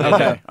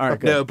 Okay, all right,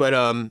 good. No,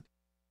 but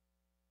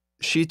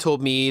she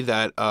told me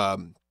that,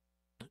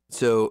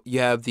 so you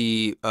have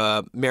the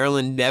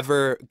Maryland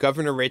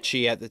Governor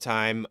Ritchie at the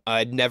time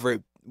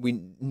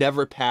we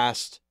never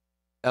passed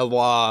a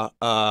law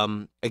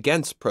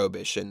against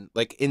prohibition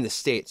like in the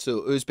state. So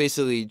it was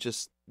basically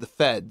just the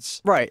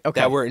feds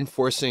that were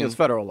enforcing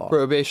federal law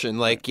prohibition.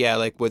 Like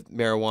with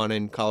marijuana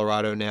in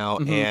Colorado now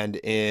and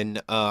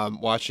in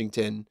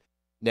Washington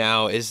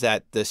now is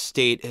that the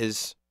state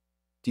has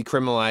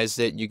decriminalized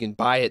it. You can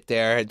buy it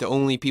there. The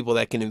only people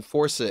that can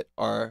enforce it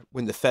are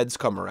when the feds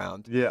come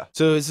around. Yeah.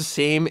 So it was the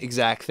same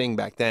exact thing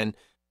back then,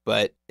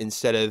 but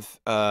instead of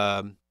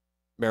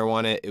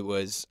marijuana, it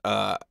was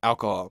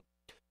alcohol.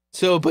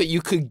 So, but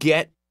you could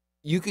get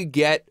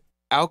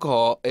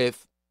alcohol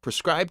if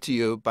prescribed to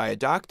you by a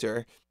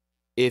doctor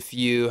if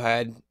you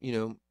had,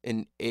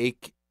 an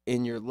ache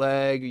in your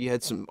leg, or you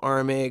had some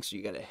arm aches, or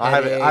you got a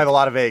headache. I have a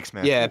lot of aches,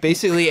 man. Yeah,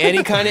 basically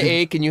any kind of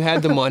ache, and you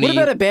had the money. What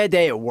about a bad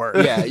day at work?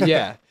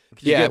 Yeah.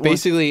 Yeah,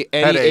 basically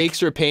any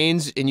aches or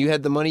pains, and you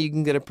had the money, you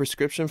can get a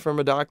prescription from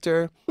a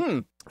doctor,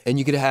 and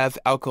you could have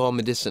alcohol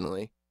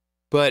medicinally.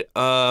 But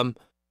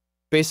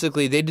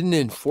basically, they didn't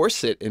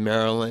enforce it in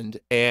Maryland,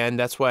 and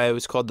that's why it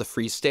was called the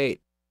Free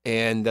State.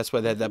 And that's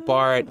why they had that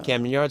bar at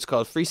Camden Yards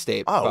called Free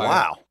State. Oh, bar.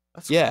 wow.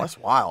 That's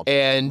wild.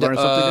 And learn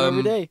something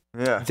every day.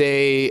 Yeah.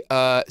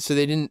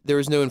 There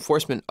was no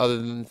enforcement other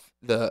than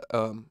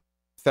the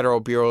Federal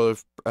Bureau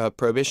of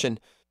Prohibition.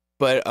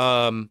 But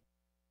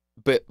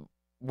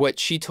what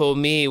she told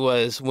me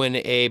was when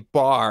a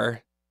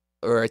bar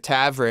or a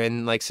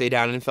tavern, like say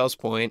down in Fells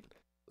Point,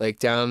 like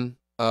down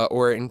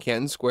or in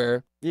Canton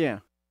Square,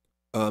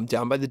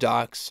 down by the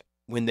docks,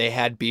 when they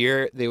had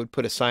beer, they would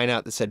put a sign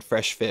out that said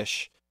 "Fresh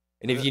Fish."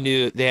 And if you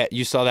knew that,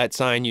 you saw that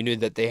sign, you knew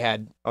that they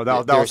had. Oh,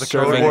 that was the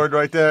code word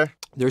right there.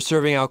 They're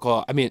serving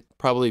alcohol. I mean,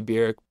 probably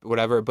beer,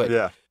 whatever.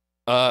 But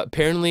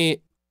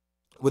apparently,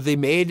 what they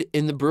made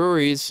in the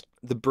breweries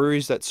the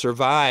breweries that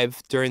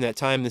survived during that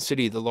time in the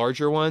city, the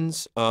larger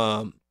ones,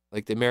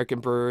 like the American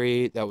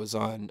Brewery that was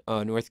on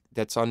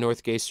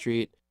North Gay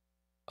Street,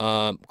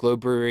 Globe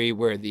Brewery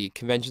where the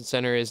convention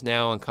center is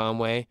now on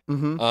Conway.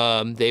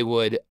 They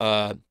would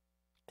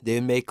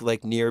make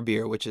like near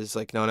beer, which is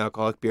like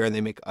non-alcoholic beer, and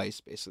they make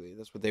ice basically.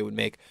 That's what they would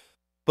make.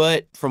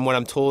 But from what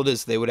I'm told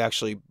is they would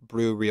actually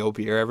brew real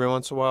beer every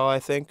once in a while, I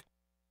think.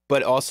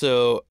 But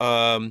also,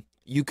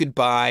 you could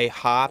buy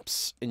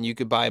hops and you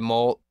could buy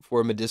malt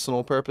for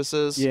medicinal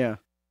purposes. Yeah.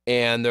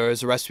 And there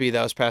was a recipe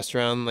that was passed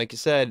around, like you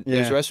said. Yeah.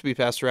 There's a recipe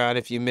passed around.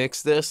 If you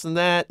mix this and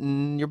that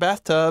in your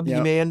bathtub,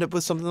 you may end up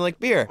with something like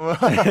beer.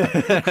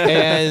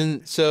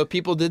 And so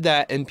people did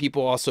that, and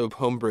people also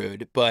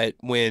homebrewed. But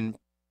when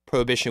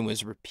Prohibition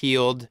was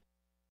repealed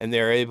and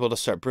they were able to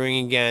start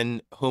brewing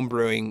again,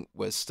 homebrewing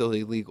was still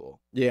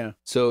illegal. Yeah.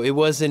 So it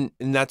wasn't,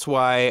 and that's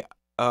why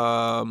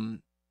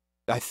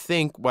I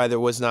think why there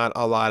was not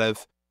a lot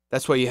of,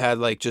 that's why you had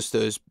like just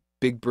those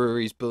big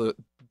breweries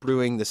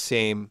brewing the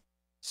same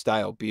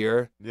style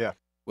beer. Yeah.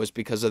 Was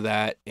because of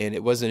that. And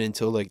it wasn't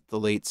until like the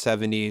late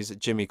 70s that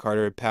Jimmy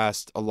Carter had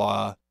passed a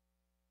law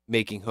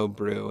making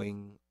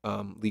homebrewing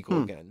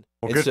legal again.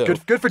 Well,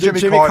 And good for Jimmy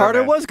Jimmy Carter. Carter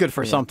man. was good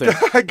for something.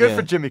 Good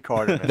for Jimmy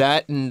Carter. Man.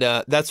 That and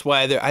that's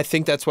why I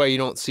think that's why you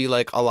don't see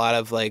like a lot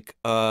of like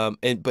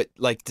but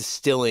like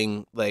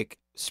distilling like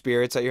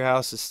spirits at your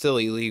house is still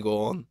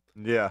illegal.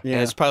 Yeah.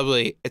 And it's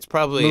probably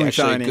actually a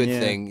Moonshining, good yeah.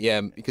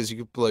 thing, because you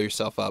could blow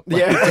yourself up.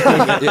 Yeah.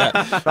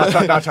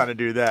 Not trying to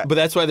do that. But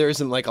that's why there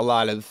isn't like a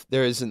lot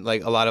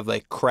of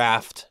like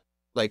craft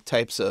like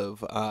types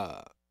of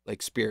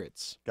like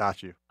spirits.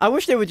 Got you. I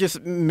wish they would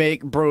just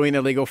make brewing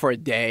illegal for a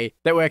day.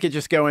 That way I could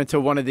just go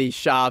into one of these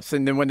shops,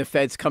 and then when the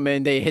feds come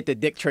in, they hit the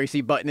Dick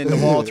Tracy button and the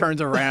wall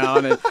turns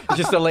around, and it's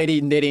just a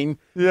lady knitting.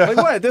 Yeah. Like,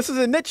 what? This is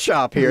a knit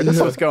shop here. This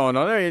is what's going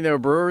on. There ain't no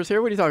brewers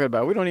here. What are you talking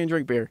about? We don't even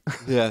drink beer.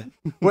 Yeah.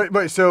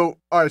 Wait. So,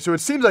 all right. So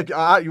it seems like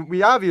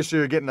we obviously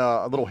are getting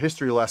a little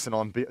history lesson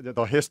on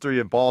the history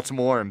of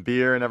Baltimore and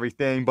beer and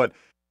everything. But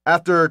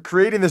after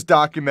creating this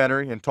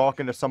documentary and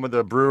talking to some of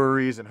the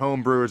breweries and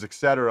home brewers,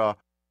 etc.,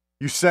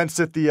 you sense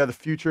that the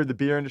future of the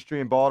beer industry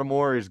in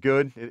Baltimore is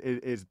good.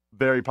 It is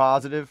very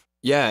positive.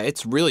 Yeah,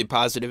 it's really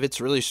positive. It's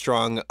really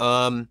strong.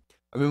 I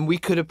mean, we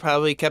could have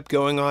probably kept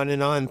going on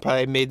and on.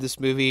 Probably made this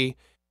movie.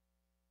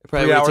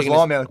 3 hours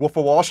long, man, like Wolf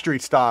of Wall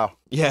Street style.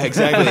 Yeah,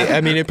 exactly.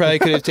 I mean, it probably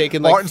could have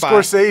taken like Martin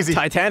Scorsese.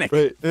 Titanic.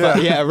 Right. Yeah.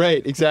 Yeah,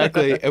 right.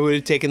 Exactly. It would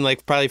have taken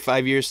like probably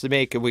 5 years to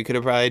make, and we could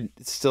have probably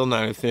still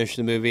not have finished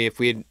the movie if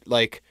we had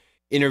like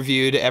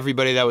interviewed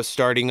everybody that was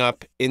starting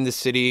up in the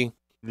city.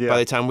 Yeah. By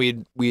the time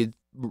we'd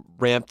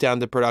ramped down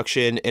the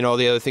production and all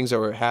the other things that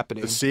were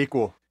happening. The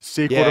sequel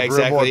to exactly,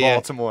 Brewmore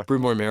Baltimore.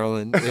 Brewmore,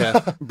 Maryland.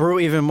 Yeah. Brew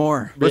even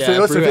more. But Yeah,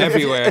 listen, brew if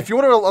everywhere. you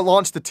want to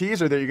launch the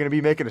teaser that you're going to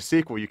be making a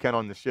sequel, you can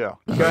on the show.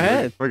 Go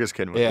ahead. We're just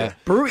kidding with Yeah. you.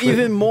 Brew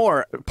even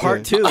more.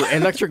 Part 2.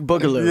 Electric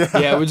Boogaloo.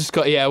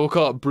 Yeah, we'll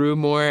call it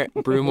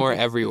Brewmore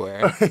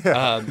everywhere.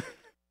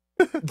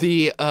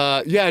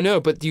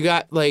 But you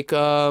got like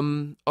all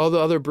the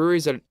other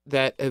breweries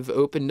that have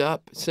opened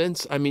up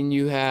since. I mean,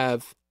 you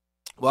have,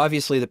 well,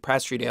 obviously the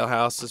Pratt Street Ale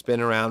House has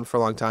been around for a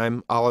long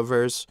time.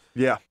 Oliver's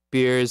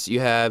beers. You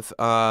have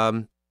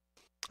I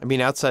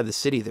mean, outside the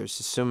city, there's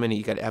just so many.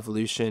 You got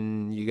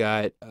Evolution, you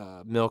got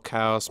Milk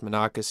House,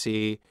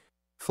 Monocacy,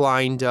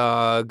 Flying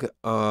Dog.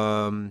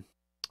 The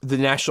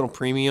National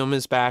Premium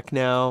is back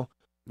now.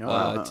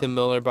 Tim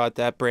Miller bought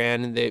that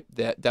brand, and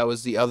that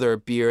was the other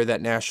beer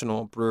that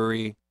National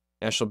Beer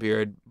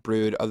had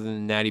brewed, other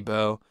than Natty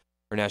Bo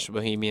or National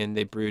Bohemian.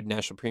 They brewed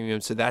National Premium,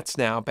 so that's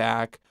now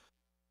back.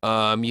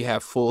 You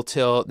have Full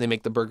Tilt. They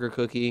make the burger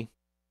cookie.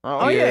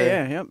 Oh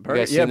yeah.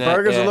 Burger's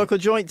a local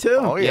joint too.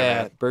 Oh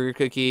yeah, burger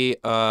cookie.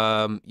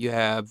 You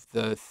have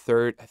the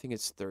third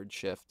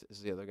shift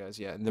is the other guys.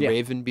 Yeah, and the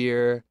Raven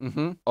beer.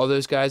 Mm-hmm. All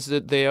those guys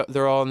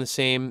they're all in the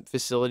same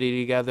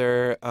facility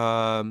together.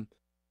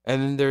 And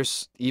then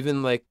there's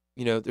even like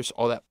there's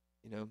all that.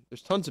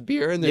 There's tons of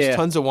beer and there's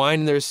tons of wine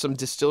and there's some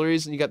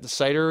distilleries and you got the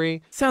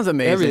cidery. Sounds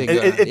amazing.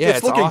 Everything.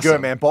 It's looking awesome.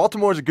 good, man.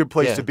 Baltimore's a good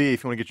place to be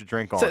if you want to get your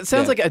drink on. So it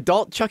sounds like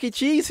adult Chuck E.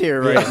 Cheese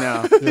here right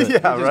now.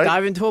 Just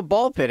dive into a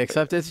ball pit,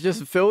 except it's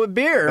just filled with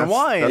beer and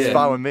wine. That's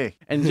fine with me.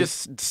 And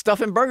just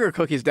stuffing burger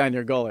cookies down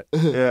your gullet.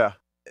 Yeah.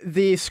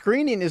 The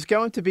screening is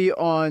going to be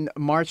on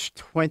March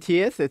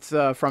 20th. It's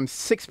from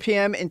 6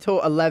 p.m.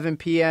 until 11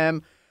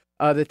 p.m.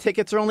 The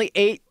tickets are only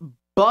 $8.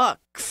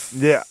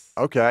 Yeah.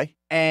 Okay.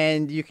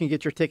 And you can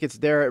get your tickets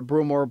there at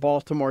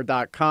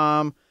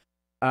brewmorebaltimore.com.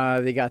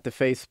 They got the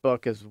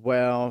Facebook as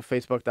well,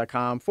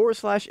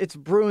 facebook.com/It's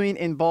Brewing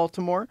in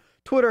Baltimore.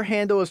 Twitter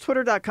handle is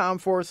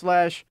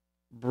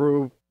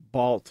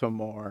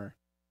twitter.com/BrewBaltimore.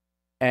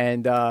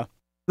 And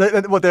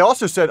what they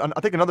also said, I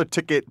think another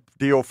ticket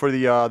deal for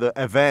the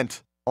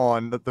event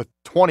on the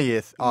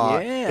 20th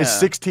is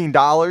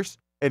 $16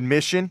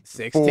 admission.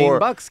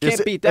 $16.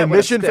 Can't beat that.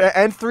 Admission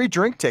and 3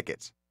 drink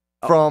tickets.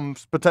 From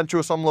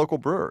potential some local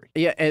brewery.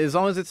 Yeah, as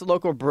long as it's a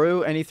local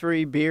brew, any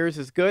 3 beers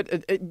is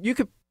good. You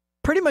could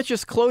pretty much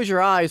just close your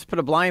eyes, put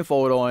a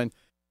blindfold on,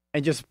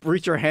 and just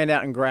reach your hand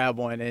out and grab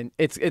one, and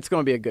it's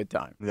going to be a good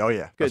time. Oh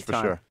yeah, Good that's for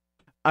time. sure.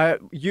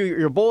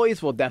 Your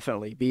boys will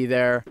definitely be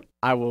there.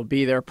 I will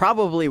be there,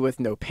 probably with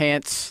no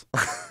pants.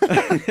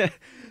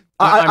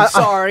 I'm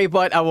sorry,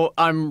 but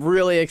I'm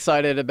really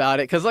excited about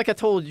it because, like I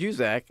told you,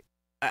 Zach,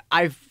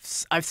 I've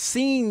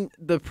seen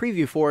the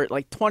preview for it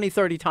like 20,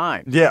 30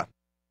 times. Yeah.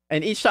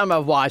 And each time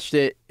I've watched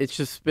it, it's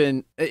just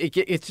been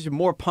it's just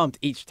more pumped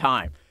each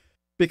time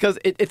because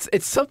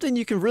it's something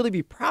you can really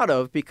be proud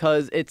of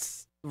because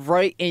it's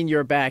right in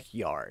your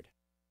backyard.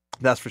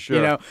 That's for sure.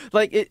 You know,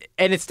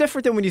 and it's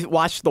different than when you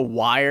watch The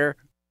Wire,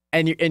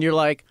 and you're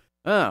like,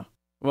 oh,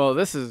 well,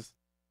 this is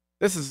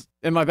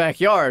in my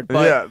backyard,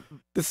 but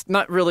it's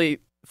not really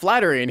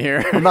flattering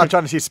here. I'm not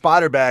trying to see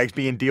spider bags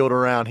being dealed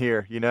around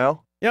here, you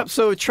know? Yep.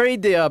 So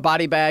trade the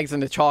body bags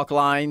and the chalk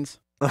lines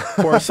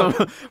for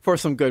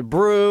some good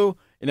brew.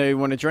 You know, you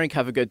want to drink,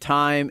 have a good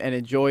time, and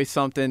enjoy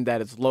something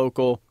that is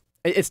local.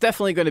 It's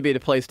definitely going to be the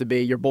place to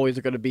be. Your boys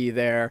are going to be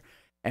there,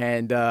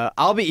 and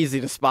I'll be easy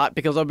to spot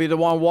because I'll be the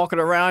one walking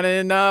around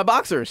in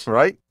boxers.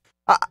 Right.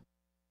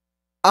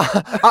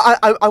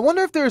 I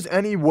wonder if there's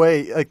any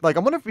way, like I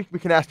wonder if we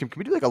can ask him. Can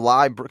we do like a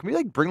live? Can we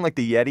like bring like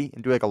the Yeti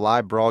and do like a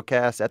live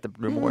broadcast at the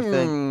Brewmore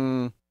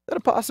thing? Is that a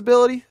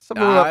possibility?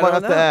 Something we might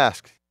have to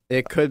ask.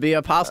 It could be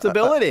a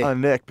possibility.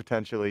 Nick,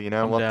 potentially, you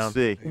know, we'll have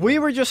to see. We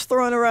were just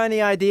throwing around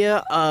the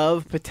idea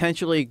of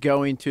potentially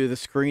going to the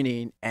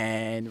screening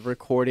and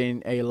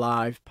recording a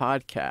live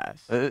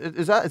podcast.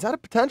 Is that a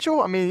potential?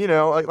 I mean, you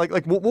know,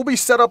 like we'll be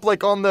set up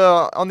like on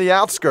the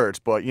outskirts,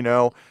 but you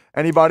know,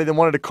 anybody that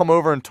wanted to come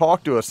over and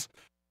talk to us,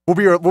 we'll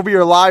be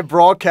your live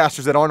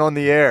broadcasters that aren't on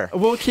the air.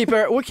 We'll keep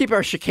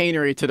our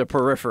chicanery to the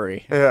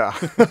periphery. Yeah.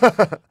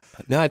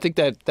 No, I think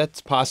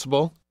that's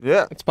possible.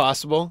 Yeah, it's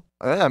possible.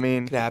 Yeah, I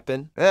mean, it could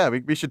happen. Yeah,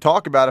 we should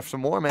talk about it some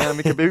more, man.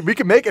 We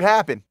can make it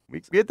happen. We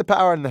get the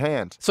power in the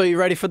hands. So you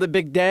ready for the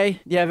big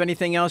day? Do you have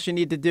anything else you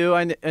need to do?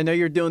 I know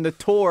you're doing the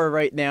tour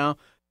right now,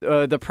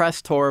 the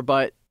press tour,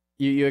 but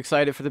you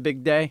excited for the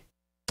big day?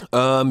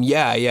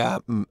 Yeah,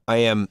 I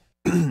am.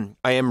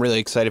 I am really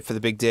excited for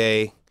the big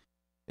day.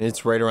 And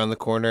it's right around the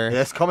corner.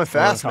 Yeah, it's coming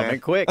fast, man.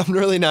 Coming quick. I'm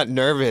really not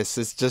nervous.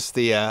 It's just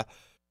the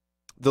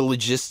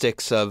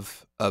logistics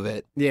of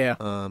it. Yeah.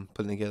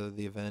 Putting together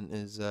the event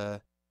is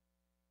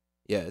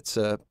it's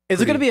Is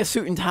it going to be a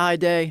suit and tie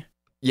day?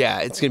 Yeah,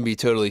 it's going to be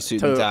totally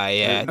suit and tie.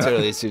 Yeah,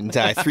 totally suit and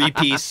tie.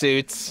 3-piece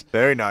suits.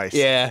 Very nice.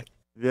 Yeah.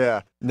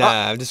 Yeah.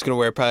 Nah, I'm just going to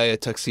wear probably a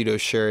tuxedo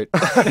shirt.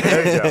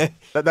 There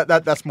you go.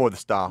 That's more the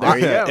style. There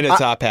you go. And a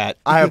top hat.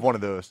 I have one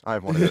of those.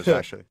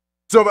 Actually.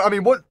 So, I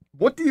mean,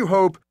 what do you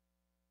hope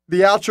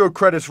the outro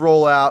credits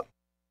roll out?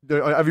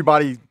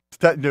 Everybody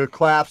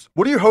claps.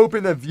 What are you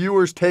hoping that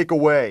viewers take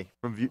away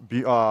from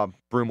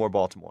Brewmore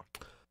Baltimore?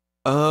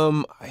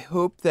 I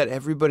hope that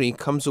everybody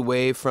comes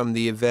away from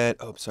the event.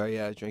 Oh, sorry.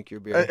 Yeah, drink your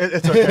beer.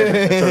 It's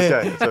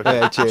okay. It's okay.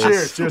 Yeah,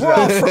 cheers. Cheers.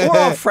 We're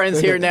all friends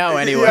here now,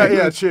 anyway.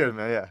 Yeah. Cheers,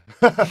 man.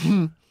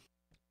 Yeah.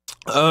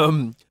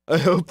 I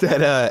hope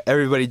that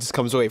everybody just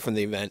comes away from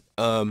the event.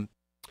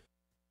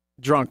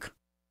 Drunk.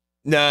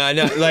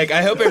 No. Like,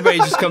 I hope everybody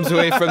just comes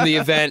away from the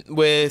event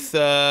with,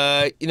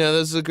 this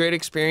was a great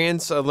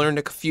experience. I learned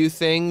a few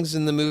things,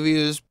 and the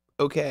movie was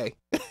okay.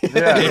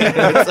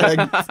 Yeah.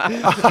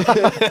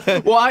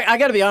 Well, I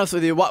got to be honest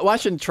with you.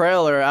 Watching the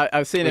trailer,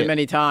 I've seen it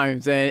many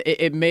times, and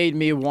it made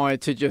me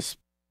want to just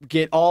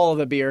get all of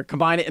the beer,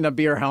 combine it in a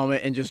beer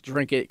helmet, and just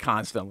drink it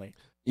constantly.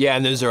 Yeah,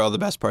 and those are all the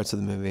best parts of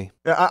the movie.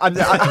 Yeah, I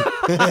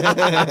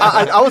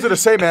was gonna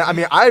say, man. I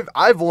mean,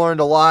 I've learned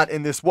a lot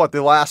in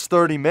the last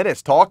 30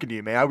 minutes talking to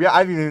you, man.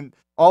 I've even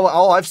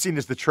all I've seen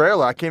is the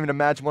trailer. I can't even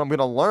imagine what I'm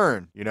gonna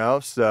learn. You know,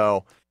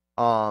 so.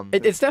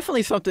 It's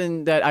definitely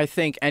something that I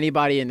think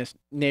anybody in this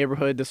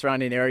neighborhood, the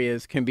surrounding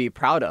areas, can be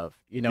proud of.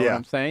 You know what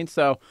I'm saying?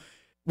 So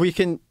we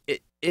can.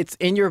 It's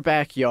in your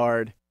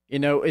backyard. You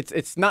know,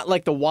 it's not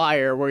like The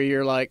Wire where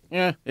you're like,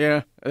 yeah,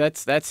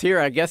 that's here.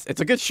 I guess it's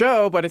a good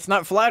show, but it's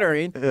not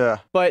flattering. Yeah.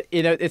 But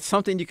you know, it's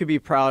something you could be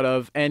proud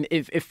of, and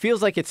it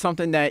feels like it's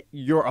something that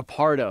you're a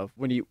part of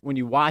when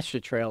you watch the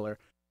trailer.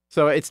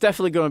 So it's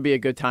definitely going to be a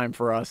good time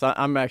for us.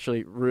 I'm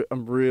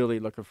really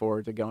looking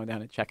forward to going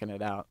down and checking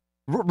it out.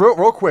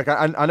 Real quick,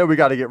 I know we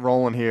got to get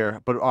rolling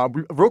here, but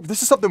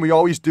this is something we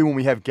always do when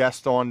we have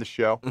guests on the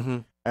show,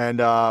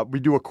 and we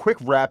do a quick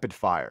rapid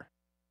fire.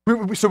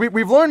 So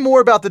we've learned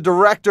more about the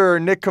director,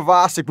 Nick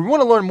Kovacic, but we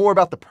want to learn more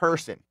about the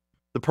person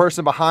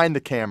behind the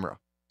camera.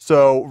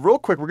 So real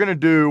quick, we're going to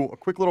do a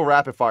quick little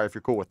rapid fire if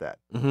you're cool with that.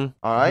 All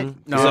right?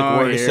 No, like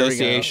word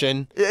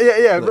association.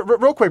 Yeah.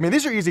 Real quick, man,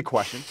 these are easy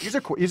questions.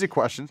 Easy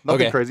questions.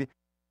 Nothing crazy.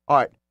 All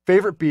right.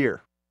 Favorite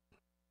beer?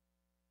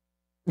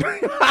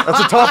 That's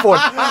a tough one.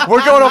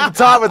 We're going off the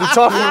top with the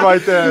tough one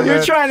right there.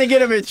 You're trying to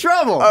get him in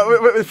trouble.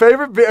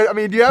 Favorite beer? I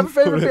mean, do you have a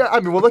favorite beer? I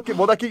mean, will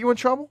that get you in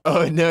trouble?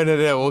 Oh, no.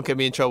 It won't get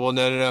me in trouble.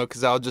 No.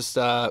 Because I'll just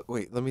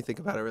wait. Let me think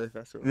about it really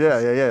fast. Yeah.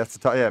 That's a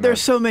tough. Yeah,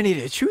 there's so many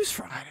to choose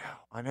from.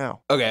 I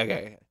know.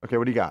 Okay. Okay,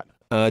 what do you got?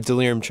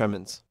 Delirium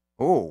Tremens.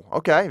 Oh,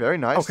 okay. Very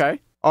nice.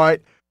 Okay. All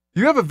right.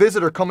 You have a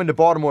visitor coming to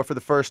Baltimore for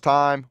the first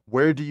time.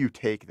 Where do you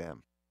take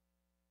them?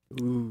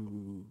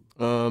 Ooh.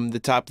 The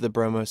top of the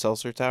Bromo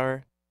Seltzer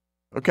Tower.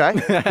 Okay,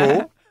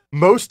 cool.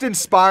 Most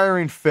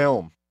inspiring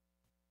film.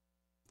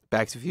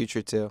 Back to the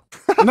Future 2.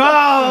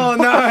 No,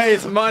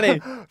 nice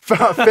money.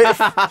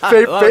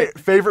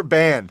 Favorite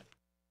band.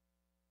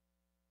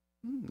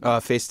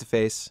 Face to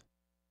Face.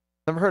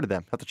 Never heard of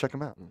them. Have to check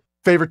them out.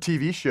 Favorite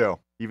TV show.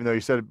 Even though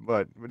you said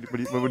what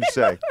would you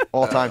say?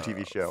 All-time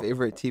TV show.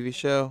 Favorite TV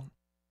show.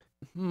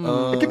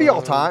 It can be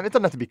all time. It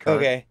doesn't have to be current.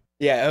 Okay.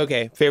 Yeah.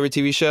 Okay. Favorite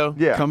TV show.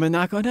 Yeah. Come and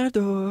knock on our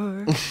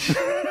door.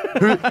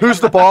 Who's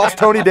the boss?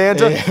 Tony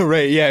Danza. Yeah,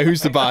 right. Yeah.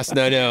 Who's the boss?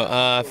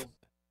 No.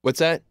 What's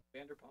that?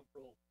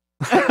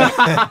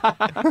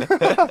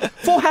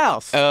 Full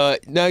House.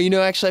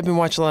 No. Actually, I've been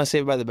watching a lot of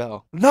Saved by the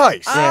Bell.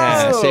 Nice.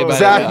 Yeah. Oh. Saved by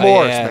Zach the Bell.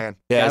 Morris, yeah. man.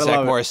 Yeah. Gotta Zach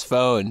love it. Morris'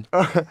 phone.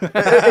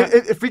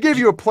 If we gave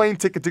you a plane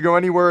ticket to go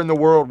anywhere in the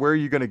world, where are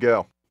you going to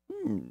go?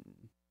 I'm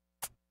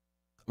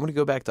gonna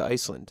go back to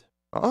Iceland.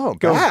 Oh,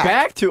 Go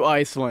back to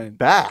Iceland.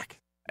 Back.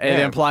 It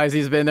Man. implies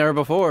he's been there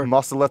before.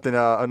 Must have left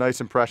a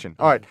nice impression.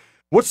 All right.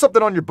 What's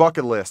something on your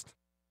bucket list?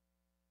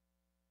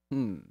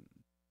 I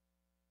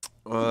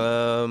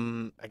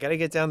gotta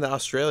get down to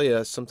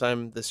Australia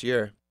sometime this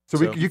year.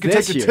 So you can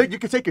This take year. you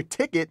can take your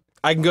ticket.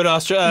 I can go to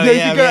Australia. you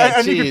can,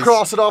 and you can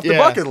cross it off the Yeah.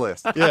 bucket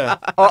list. Yeah.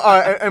 All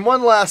right, and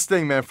one last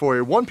thing, man, for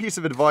you. One piece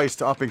of advice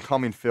to up and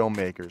coming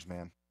filmmakers,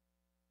 man.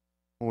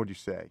 What would you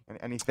say?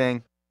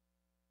 Anything?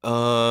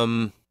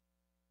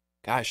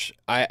 Gosh,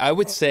 I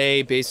would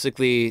say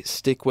basically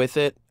stick with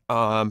it.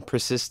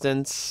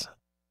 Persistence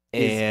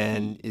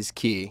is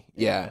key.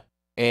 Yeah.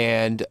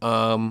 And you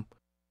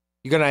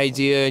got an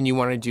idea and you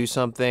want to do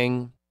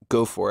something,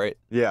 go for it.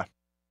 Yeah.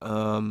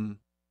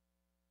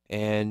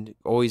 And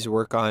always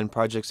work on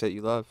projects that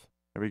you love.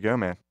 There we go,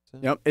 man.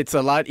 Yep, it's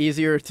a lot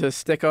easier to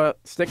stick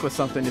with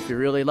something if you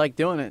really like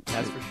doing it.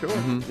 That's for sure.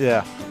 Mm-hmm.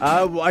 Yeah.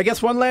 Well, I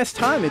guess one last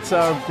time. It's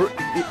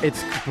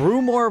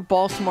Brewmore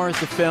Baltimore is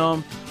the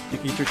film. You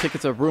can get your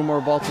tickets at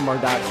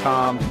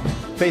brewmorebaltimore.com.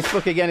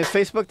 Facebook again is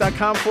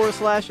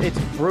facebook.com/it's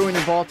Brewing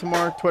in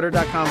Baltimore.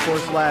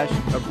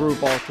 Twitter.com/Brew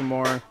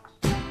Baltimore.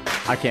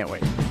 I can't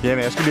wait. Yeah,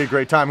 man, it's gonna be a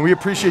great time. And we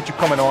appreciate you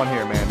coming on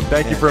here, man.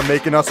 Thank you for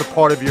making us a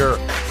part of your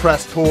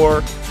press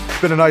tour. It's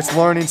been a nice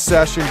learning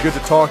session. Good to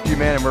talk to you,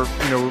 man. And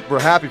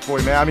we're happy for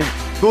you, man. I mean,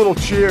 a little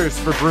cheers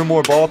for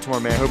Brewmore Baltimore,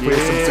 man. Hopefully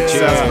it's some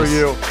success for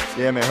you.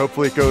 Yeah, man.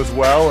 Hopefully it goes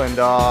well and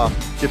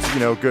gets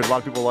good. A lot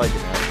of people like it,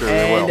 man. I'm sure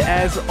they will. And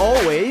as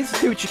always,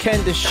 do what you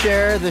can to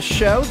share the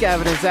show.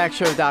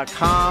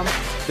 GavinandZachShow.com,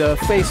 the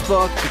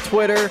Facebook, the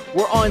Twitter.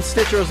 We're on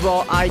Stitcher as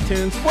well,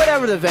 iTunes,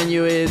 whatever the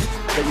venue is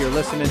that you're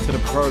listening to the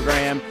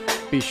program.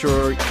 Be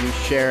sure you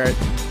share it.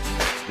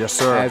 Yes,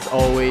 sir. As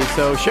always.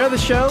 So share the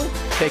show,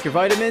 take your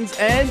vitamins,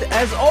 and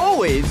as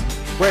always,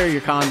 wear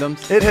your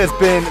condoms. It has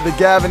been the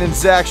Gavin and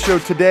Zach Show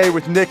today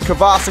with Nick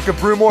Kovacic of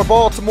Brewmore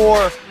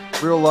Baltimore.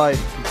 Real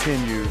life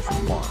continues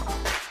tomorrow.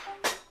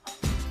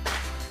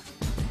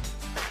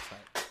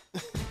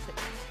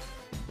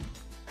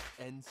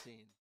 End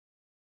scene.